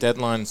something.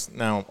 Deadline's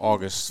now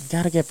August. You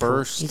got to get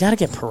 1st. You got to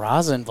get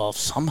Peraza involved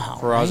somehow.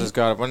 Peraza's right?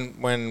 got it.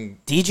 When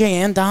DJ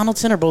and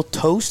Donaldson are both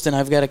toast, and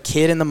I've got a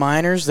kid in the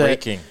minors that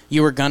Breaking.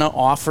 you were gonna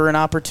offer an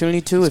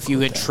opportunity to if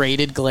you had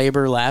traded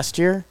Glaber last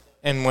year.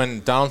 And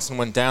when Donaldson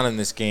went down in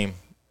this game,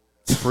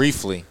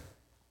 briefly,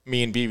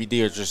 me and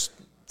BBD are just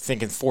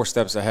thinking 4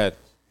 steps ahead.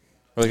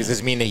 Like, does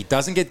this mean that he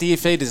doesn't get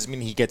DFA? Does this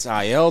mean he gets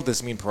IL? Does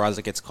this mean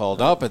Peraza gets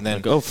called up? And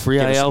then Go free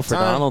give us IL some for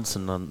time?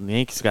 Donaldson. The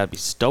Yankees got to be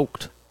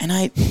stoked. And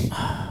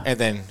And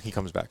then he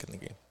comes back in the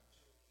game.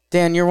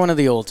 Dan, you're one of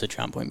the olds at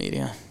John Boy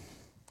Media.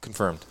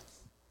 Confirmed.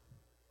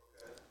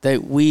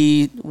 That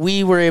we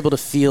were able to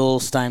feel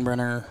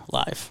Steinbrenner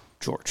live,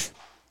 George.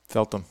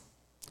 Felt them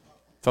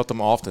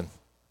often.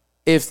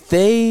 If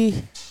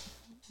they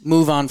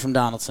move on from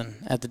Donaldson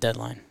at the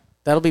deadline,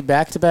 that'll be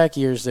back-to-back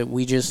years that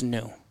we just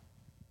knew.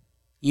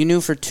 You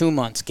knew for 2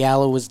 months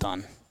Gallo was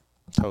done.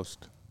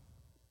 Toast.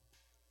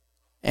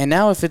 And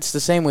now if it's the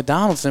same with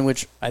Donaldson,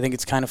 which I think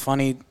it's kind of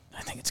funny.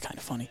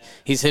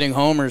 He's hitting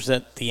homers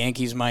that the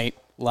Yankees might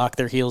lock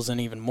their heels in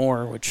even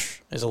more,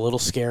 which is a little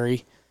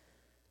scary.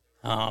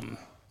 I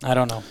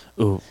don't know.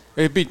 Ooh.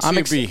 It'd be Hicks I'm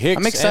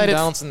excited. and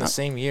Donaldson the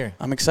same year.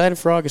 I'm excited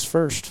for August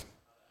 1st.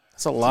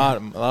 That's a lot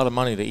of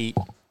money to eat.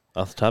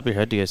 Off the top of your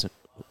head, do you guys...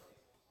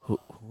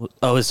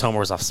 Oh, his homer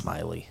was off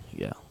Smiley.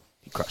 Yeah,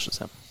 he crushes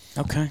him.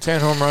 Okay.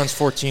 10 home runs,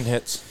 14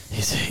 hits.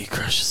 He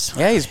crushes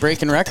him. Yeah, he's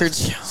breaking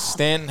records.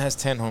 Stanton has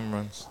 10 home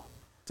runs.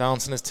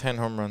 Donaldson has 10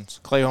 home runs.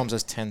 Clay Holmes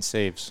has 10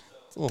 saves.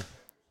 Ooh,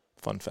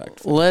 fun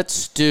fact.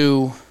 Let's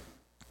do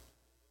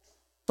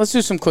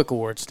some quick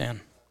awards,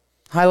 Dan.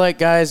 Highlight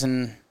guys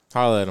in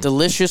Highlight them.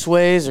 delicious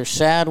ways or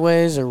sad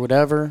ways or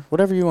whatever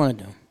you want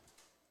to do.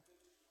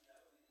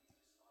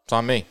 It's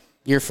on me.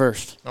 You're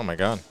first. Oh, my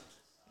God.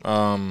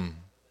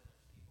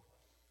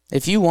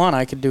 If you want,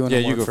 I could do an Yeah,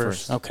 award you go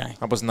first. first. Okay.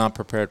 I was not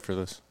prepared for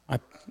this.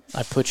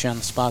 I put you on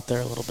the spot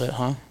there a little bit,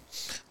 huh? A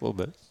little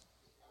bit.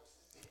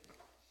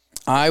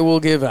 I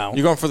will give out.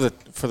 You're going for the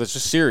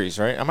just series,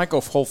 right? I might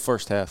go whole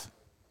first half.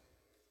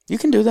 You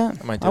can do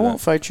that. I might do I won't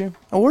that. fight you.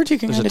 Awards, you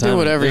can There's a kind of do time-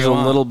 whatever there's you a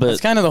want. little bit-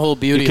 It's kind of the whole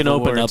beauty You can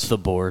of open awards. up the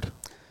board.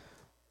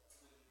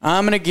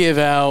 I'm going to give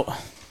out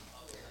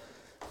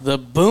the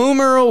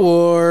Boomer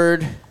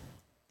Award.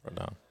 Or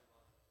no.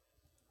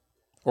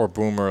 Or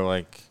boomer,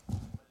 like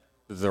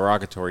the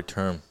derogatory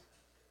term.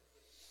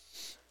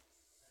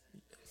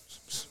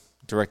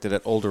 Directed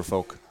at older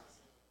folk.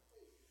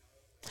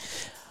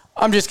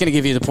 I'm just going to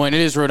give you the point.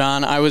 It is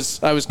Rodon. I was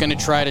going to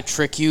try to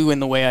trick you in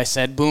the way I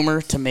said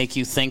boomer to make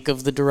you think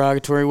of the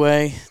derogatory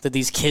way that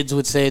these kids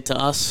would say it to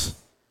us.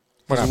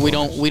 We're not We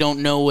boomers. don't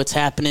know what's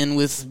happening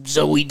with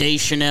Zoe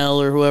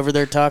Deschanel or whoever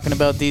they're talking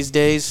about these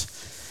days.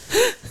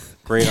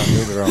 Great on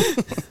New Girl.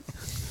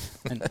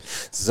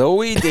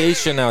 Zoe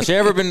Deschanel.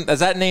 Has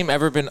that name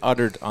ever been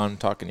uttered on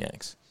Talking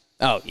Yanks?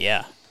 Oh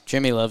yeah,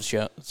 Jimmy loves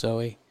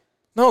Zoe.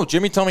 No,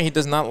 Jimmy told me he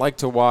does not like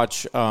to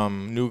watch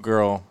New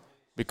Girl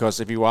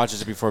because if he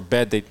watches it before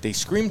bed, they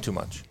scream too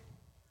much.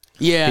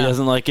 Yeah, He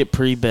doesn't like it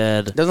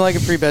pre-bed. doesn't like a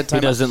pre-bedtime.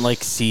 He doesn't like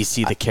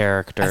Cece, the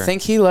character. I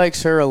think he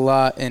likes her a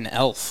lot in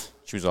Elf.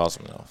 She was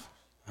awesome enough.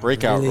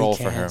 Breakout Really role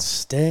for can't her.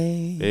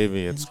 Stay.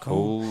 Baby, it's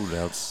cold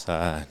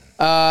outside.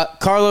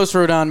 Carlos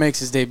Rodon makes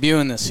his debut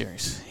in this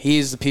series.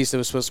 He's the piece that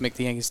was supposed to make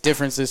the Yankees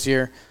difference this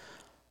year.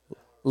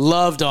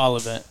 Loved all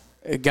of it.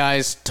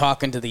 Guy's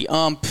talking to the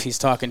ump. He's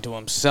talking to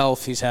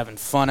himself. He's having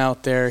fun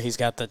out there. He's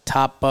got the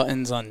top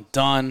buttons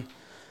undone.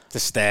 The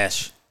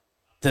stash.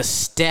 The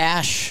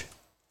stash.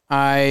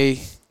 Oh,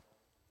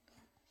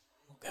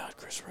 God,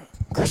 Chris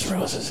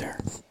Rose is here.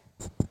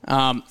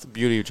 It's the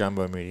beauty of John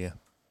Boy Media.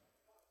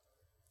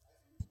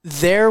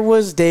 There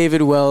was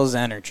David Wells'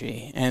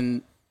 energy.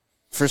 And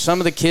for some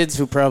of the kids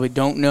who probably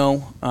don't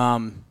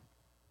know,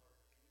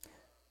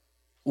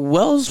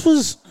 Wells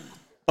was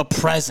a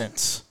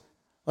presence.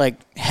 Like,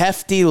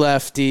 hefty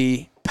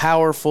lefty,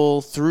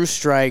 powerful, threw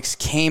strikes,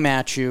 came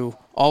at you,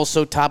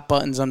 also top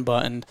buttons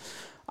unbuttoned.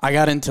 I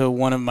got into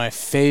one of my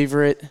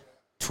favorite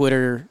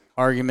Twitter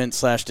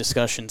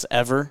arguments/discussions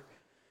ever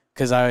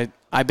because I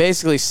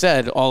basically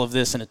said all of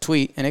this in a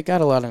tweet, and it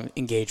got a lot of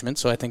engagement,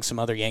 so I think some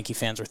other Yankee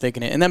fans were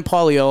thinking it. And then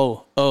Paulie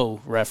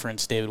O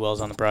referenced David Wells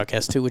on the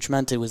broadcast, too, which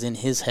meant it was in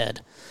his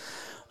head.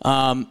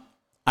 I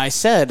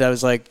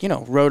was like,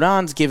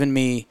 Rodon's given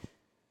me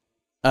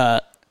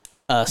a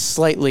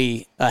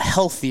slightly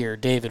healthier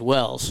David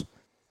Wells,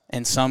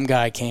 and some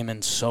guy came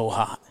in so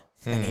hot,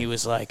 and he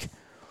was like,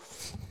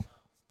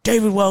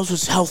 David Wells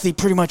was healthy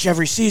pretty much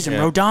every season.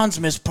 Yeah. Rodon's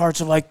missed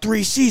parts of like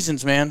 3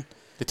 seasons, man.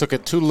 They took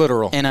it too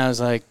literal. And I was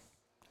like,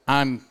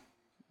 I'm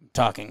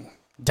talking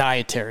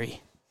dietary,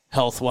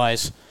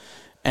 health-wise.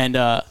 And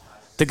the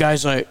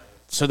guy's like,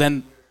 so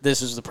then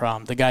this is the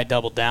problem. The guy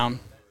doubled down,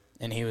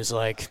 and he's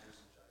like,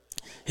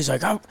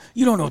 oh,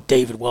 you don't know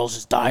David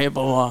Wells' diet,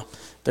 blah, blah.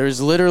 There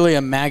was literally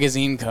a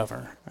magazine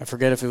cover. I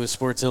forget if it was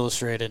Sports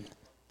Illustrated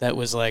that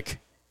was like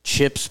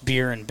chips,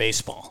 beer, and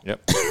baseball.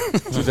 Yep.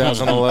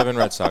 2011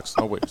 Red Sox.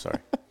 Oh, wait, sorry.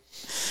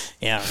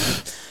 Yeah.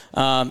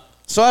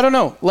 So I don't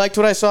know. Liked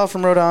what I saw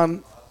from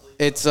Rodon.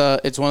 It's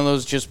one of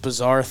those just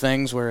bizarre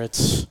things where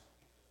it's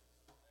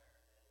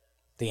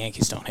the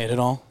Yankees don't hit at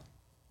all.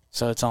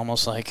 So it's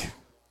almost like,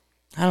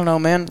 I don't know,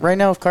 man. Right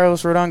now, if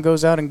Carlos Rodon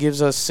goes out and gives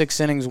us 6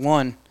 innings,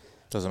 won.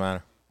 Doesn't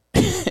matter.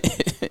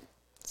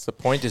 The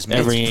point is made.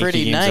 Every Yankee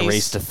pretty game's nice. a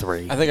race to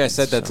 3. I think I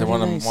said that to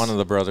nice. one of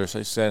the brothers.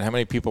 I said, how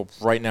many people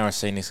right now are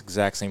saying this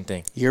exact same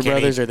thing? Your Can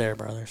brothers he- are their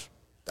brothers.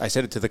 I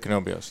said it to the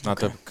Canobios, not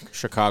the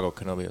Chicago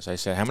Canobios. I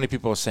said, how many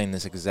people are saying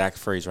this exact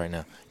phrase right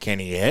now? Can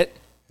he hit?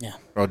 Yeah.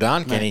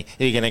 Rodon, can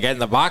he going to get in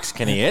the box?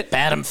 Can he hit?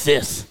 Bat him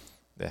 5th.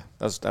 Yeah,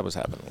 that was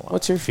happening a lot.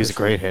 What's your He's a fifth?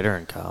 great hitter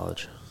in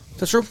college.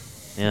 That's true.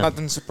 Yeah. That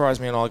didn't surprise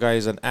me at all. Guy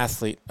is an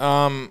athlete.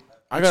 I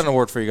got an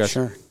award for you guys.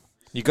 Sure.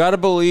 You got to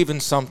believe in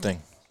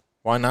something.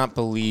 Why not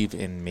believe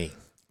in me?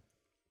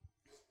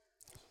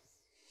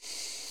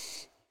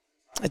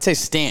 I'd say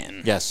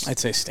Stanton. Yes. I'd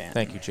say Stanton.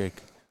 Thank you, Jake.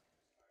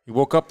 He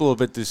woke up a little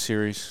bit this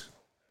series.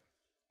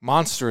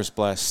 Monstrous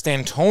blast.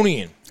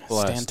 Stantonian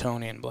blast.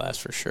 Stantonian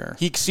blast for sure.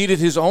 He exceeded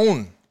his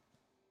own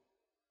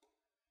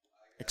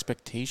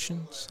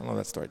expectations. I don't know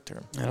if that's the right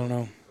term. I don't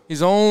know.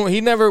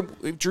 He never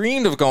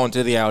dreamed of going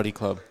to the Audi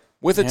Club.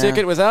 With a Yeah.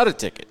 ticket, without a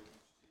ticket.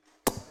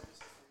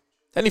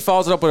 Then he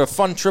follows it up with a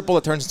fun triple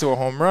that turns into a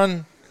home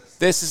run.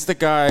 This is the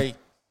guy,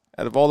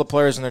 out of all the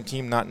players on their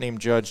team not named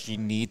Judge, you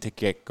need to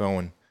get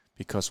going.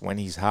 Because when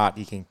he's hot,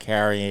 he can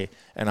carry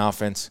an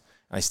offense.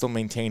 I still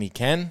maintain he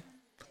can.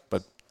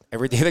 But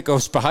every day that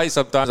goes by,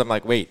 sometimes I'm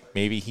like, wait,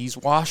 maybe he's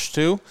washed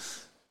too?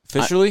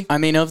 Officially? I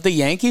mean, of the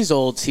Yankees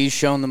olds, he's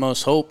shown the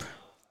most hope.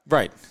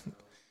 Right.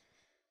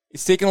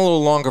 It's taken a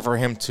little longer for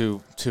him to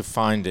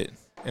find it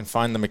and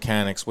find the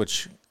mechanics,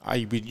 which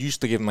I would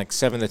used to give him like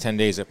 7 to 10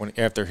 days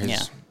after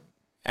his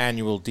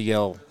annual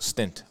DL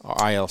stint or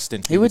IL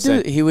stint. He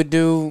would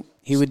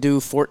do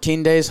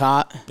 14 days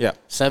hot, Yeah.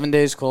 7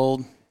 days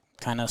cold,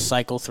 kind of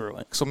cycle through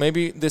it. So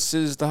maybe this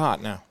is the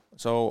hot now.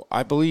 So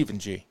I believe in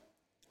G.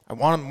 I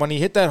want him when he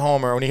hit that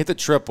homer, when he hit the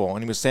triple,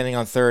 and he was standing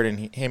on third,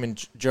 and him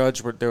and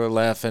Judge they were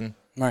laughing.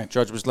 Right.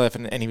 Judge was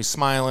laughing, and he was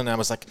smiling. And I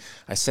was like,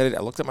 I said it.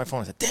 I looked at my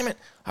phone. I said, damn it,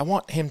 I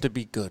want him to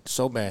be good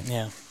so bad.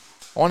 Yeah.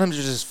 I want him to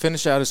just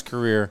finish out his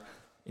career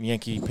in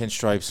Yankee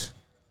pinstripes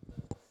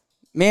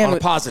Man, on a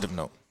positive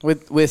note.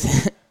 with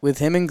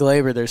him and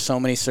Glaber, there's so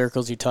many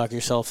circles you talk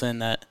yourself in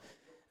that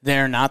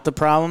they're not the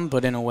problem,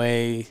 but in a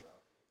way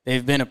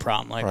they've been a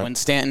problem. Like when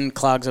Stanton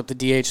clogs up the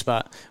DH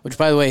spot, which,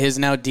 by the way, his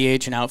now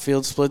DH and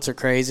outfield splits are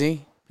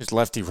crazy. His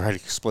lefty-righty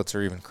splits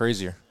are even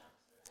crazier.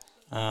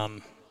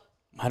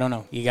 I don't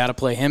know. You got to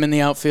play him in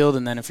the outfield,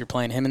 and then if you're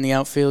playing him in the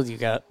outfield, you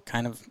got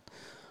kind of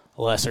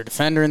a lesser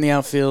defender in the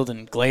outfield,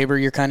 and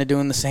Glaber, you're kind of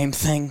doing the same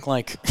thing.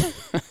 Like,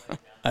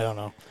 I don't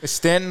know. Is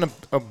Stanton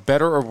a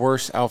better or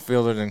worse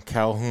outfielder than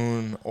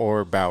Calhoun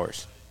or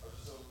Bowers?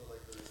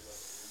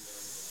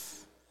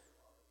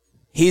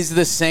 He's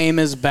the same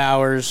as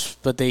Bowers,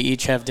 but they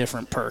each have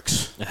different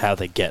perks. How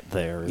they get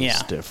there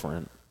is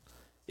different.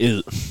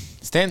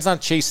 Stanton's not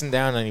chasing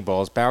down any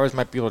balls. Bowers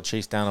might be able to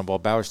chase down a ball.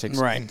 Bowers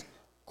takes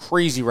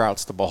crazy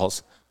routes to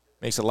balls.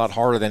 Makes it a lot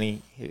harder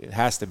than it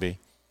has to be.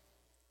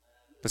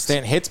 But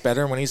Stanton hits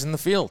better when he's in the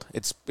field.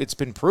 It's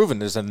been proven.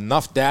 There's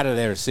enough data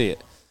there to see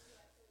it.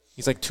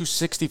 He's like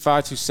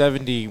 265,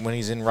 270 when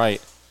he's in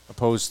right,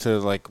 opposed to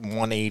like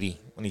 180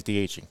 when he's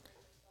DHing.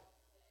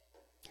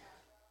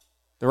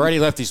 The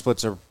righty-lefty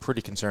splits are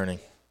pretty concerning.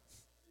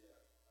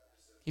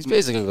 He's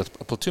basically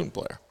a platoon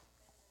player.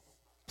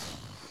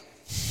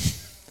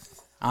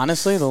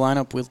 Honestly, the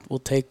lineup will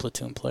take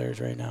platoon players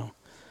right now.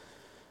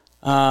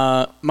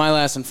 My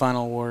last and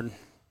final award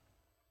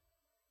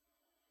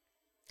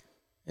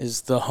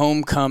is the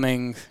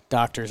Homecoming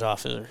Doctor's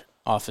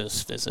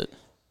Office Visit.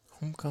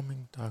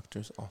 Homecoming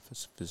Doctor's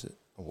Office Visit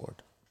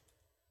Award.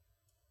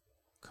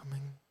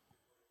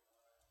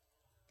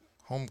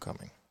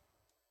 Homecoming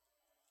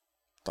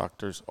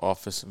Doctor's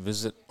Office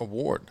Visit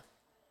Award.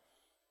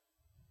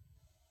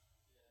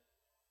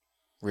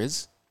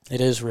 Riz?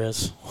 It is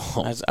Riz.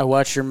 I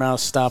watched your mouth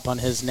stop on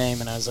his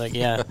name, and I was like,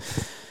 yeah.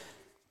 Is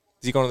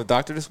he going to the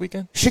doctor this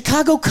weekend?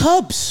 Chicago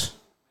Cubs.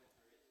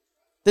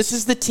 This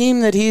is the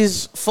team that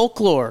he's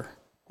folklore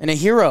and a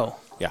hero.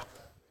 Yeah.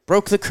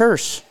 Broke the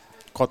curse.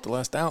 Caught the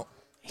last out.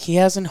 He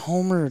hasn't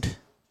homered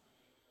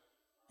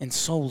in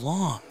so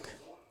long.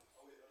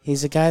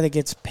 He's a guy that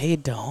gets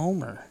paid to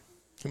homer.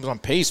 He was on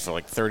pace for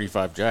like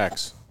 35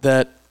 jacks.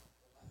 That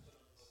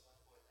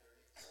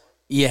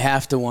you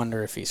have to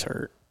wonder if he's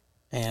hurt.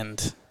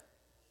 And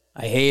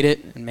I hate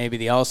it, and maybe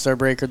the All-Star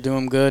break will do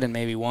him good, and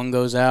maybe one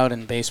goes out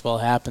and baseball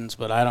happens,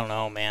 but I don't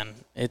know, man.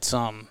 It's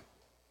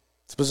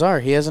bizarre.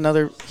 He has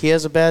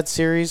a bad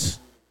series.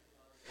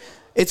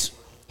 It's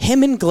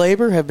him and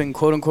Glaber have been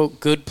quote unquote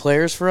good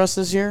players for us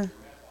this year,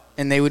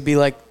 and they would be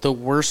like the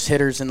worst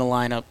hitters in the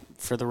lineup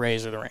for the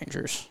Rays or the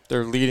Rangers.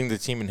 They're leading the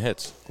team in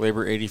hits.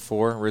 Glaber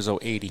 84, Rizzo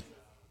 80.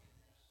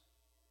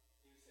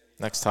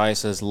 Next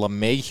highest says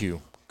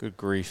LeMahieu. Good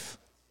grief.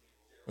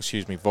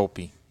 Excuse me,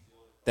 Volpe.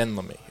 Then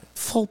LeMahieu.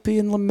 Volpe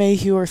and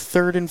LeMahieu are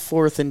third and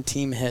fourth in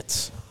team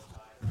hits.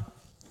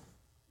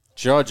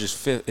 Judge is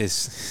fifth.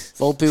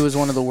 Volpe was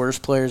one of the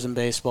worst players in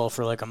baseball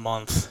for like a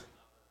month.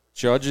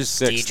 Judge is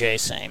sixth. DJ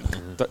same.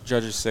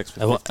 Judge is sixth.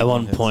 At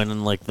one point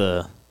in like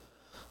the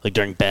like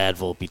during bad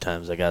Volpe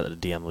times, I got a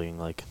DM being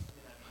like,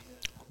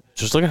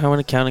 just look at how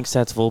many counting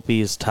stats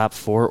Volpe is top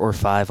 4 or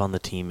 5 on the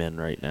team in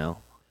right now.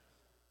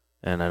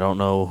 And I don't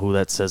know who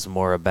that says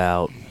more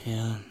about.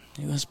 Yeah,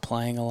 he was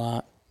playing a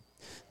lot.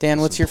 Dan,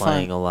 what's your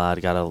playing final? a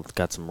lot?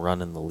 Got some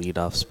run in the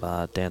leadoff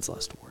spot. Dan's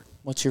last word.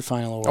 What's your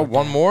final award? Oh,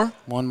 one Dan? more?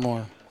 One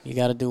more. You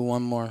got to do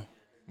one more.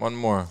 One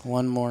more.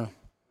 One more.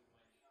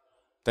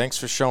 Thanks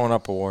for showing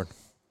up award.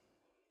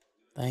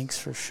 Thanks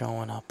for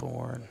showing up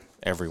award.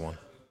 Everyone.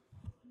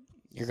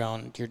 You're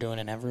doing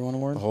an everyone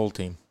award? The whole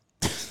team.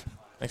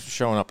 Thanks for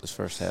showing up this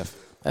first half.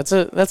 That's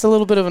a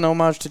little bit of an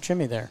homage to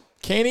Jimmy there.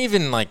 Can't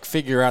even,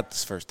 figure out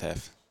this first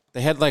half.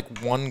 They had,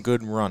 one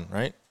good run,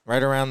 right?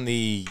 Right around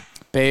the...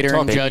 Bader and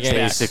Talking Judge Yanks.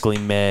 back. Basically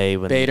May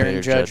when Bader Bader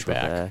and Judge were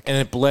back. And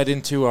it bled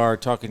into our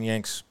Talking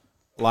Yanks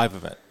live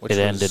event. Which It was,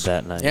 ended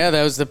that night. Yeah,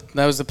 that was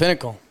the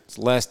pinnacle. it's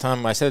the last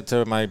time I said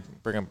to my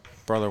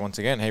brother once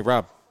again, hey,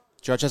 Rob,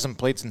 Judge hasn't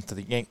played since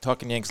the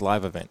Talking Yanks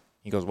live event.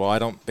 He goes, well, I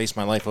don't base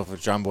my life off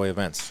of John Boy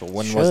events. So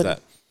when was Should.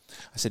 that?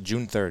 I said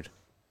June 3rd.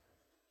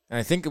 And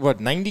I think about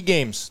 90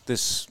 games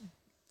this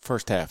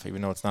first half,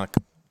 even though it's not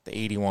the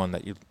 81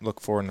 that you look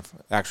for in the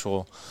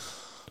actual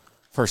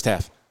first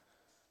half.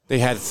 They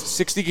had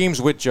 60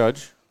 games with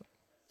Judge,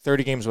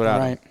 30 games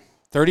without him.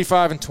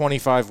 35 and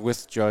 25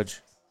 with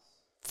Judge,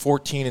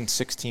 14 and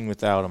 16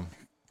 without him.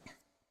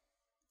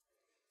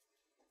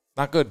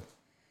 Not good.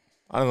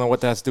 I don't know what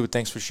that has to do with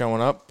thanks for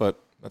showing up, but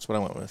that's what I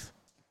went with.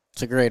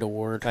 It's a great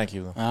award. Thank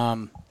you.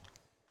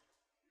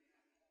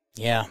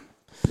 Yeah.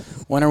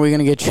 When are we going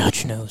to get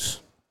Judge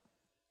news?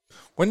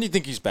 When do you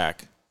think he's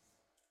back?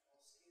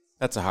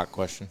 That's a hot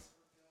question.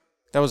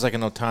 That was like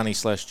an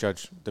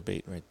Otani/Judge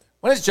debate right there.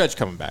 When is Judge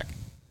coming back?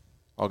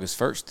 August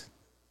 1st?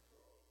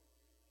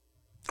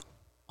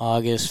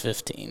 August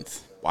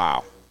 15th.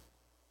 Wow.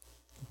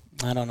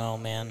 I don't know,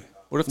 man.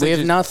 What if We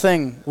have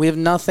nothing. We have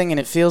nothing, and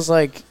it feels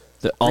like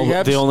The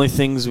Rehabs? only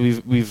things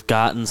we've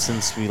gotten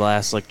since we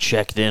last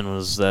checked in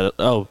was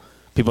that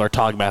people are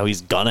talking about how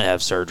he's gonna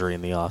have surgery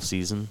in the off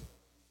season.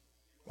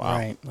 Wow.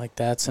 right, like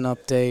that's an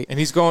update. And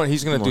he's going to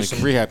do Like-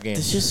 some rehab games.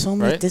 There's just so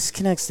many right?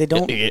 disconnects. They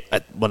don't.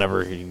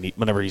 Whenever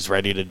he's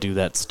ready to do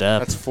that step.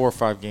 That's 4 or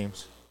 5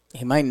 games.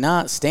 He might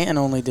not. Stanton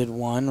only did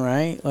one,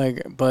 right?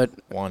 But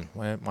One.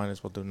 Might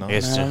as well do none.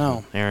 Yes, I don't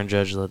know. Aaron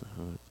Judge.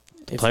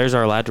 If- Players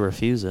are allowed to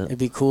refuse it. it'd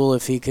be cool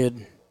if he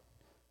could,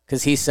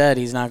 because he said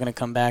he's not going to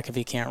come back if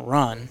he can't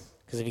run.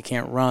 Because if he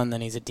can't run,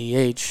 then he's a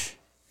DH,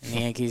 and the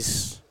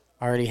Yankees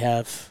already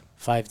have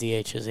 5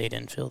 DHs, 8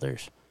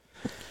 infielders.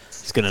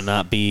 He's gonna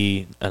not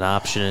be an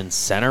option in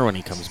center when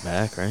he comes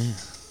back, right?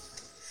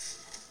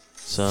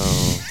 So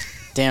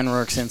Dan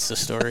Rourke's Insta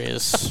story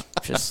is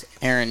just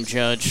Aaron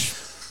Judge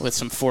with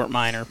some Fort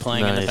Minor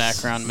playing in the Nice.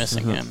 background,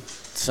 missing him.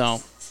 So,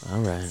 all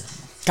right.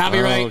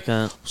 copyright.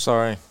 Okay.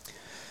 Sorry.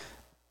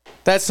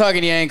 That's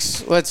Talking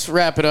Yanks. Let's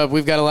wrap it up.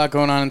 We've got a lot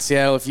going on in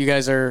Seattle. If you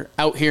guys are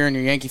out here and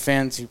you're Yankee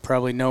fans, you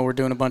probably know we're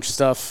doing a bunch of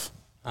stuff.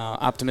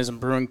 Optimism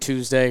Brewing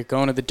Tuesday,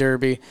 going to the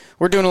Derby.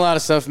 We're doing a lot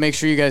of stuff. Make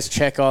sure you guys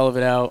check all of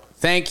it out.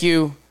 Thank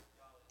you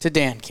to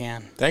Dan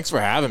Can. Thanks for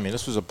having me.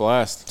 This was a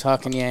blast.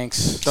 Talking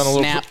Yanks. Done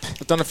Snap.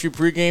 I've done a few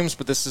pre-games,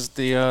 but this is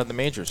the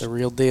majors. The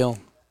real deal.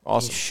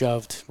 Awesome. He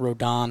shoved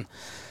Rodon.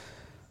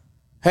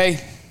 Hey,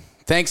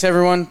 thanks,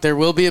 everyone. There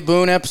will be a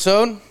Boone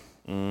episode.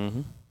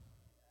 Mm-hmm.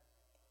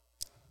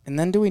 And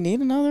then do we need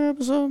another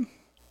episode?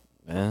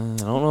 I don't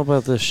know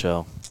about this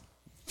show.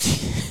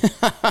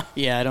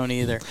 Yeah, I don't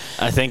either.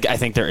 I think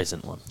there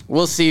isn't one.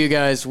 We'll see you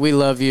guys. We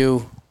love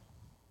you.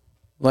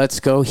 Let's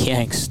go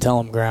Yanks. Tell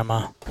them,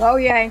 Grandma. Go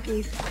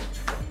Yankees.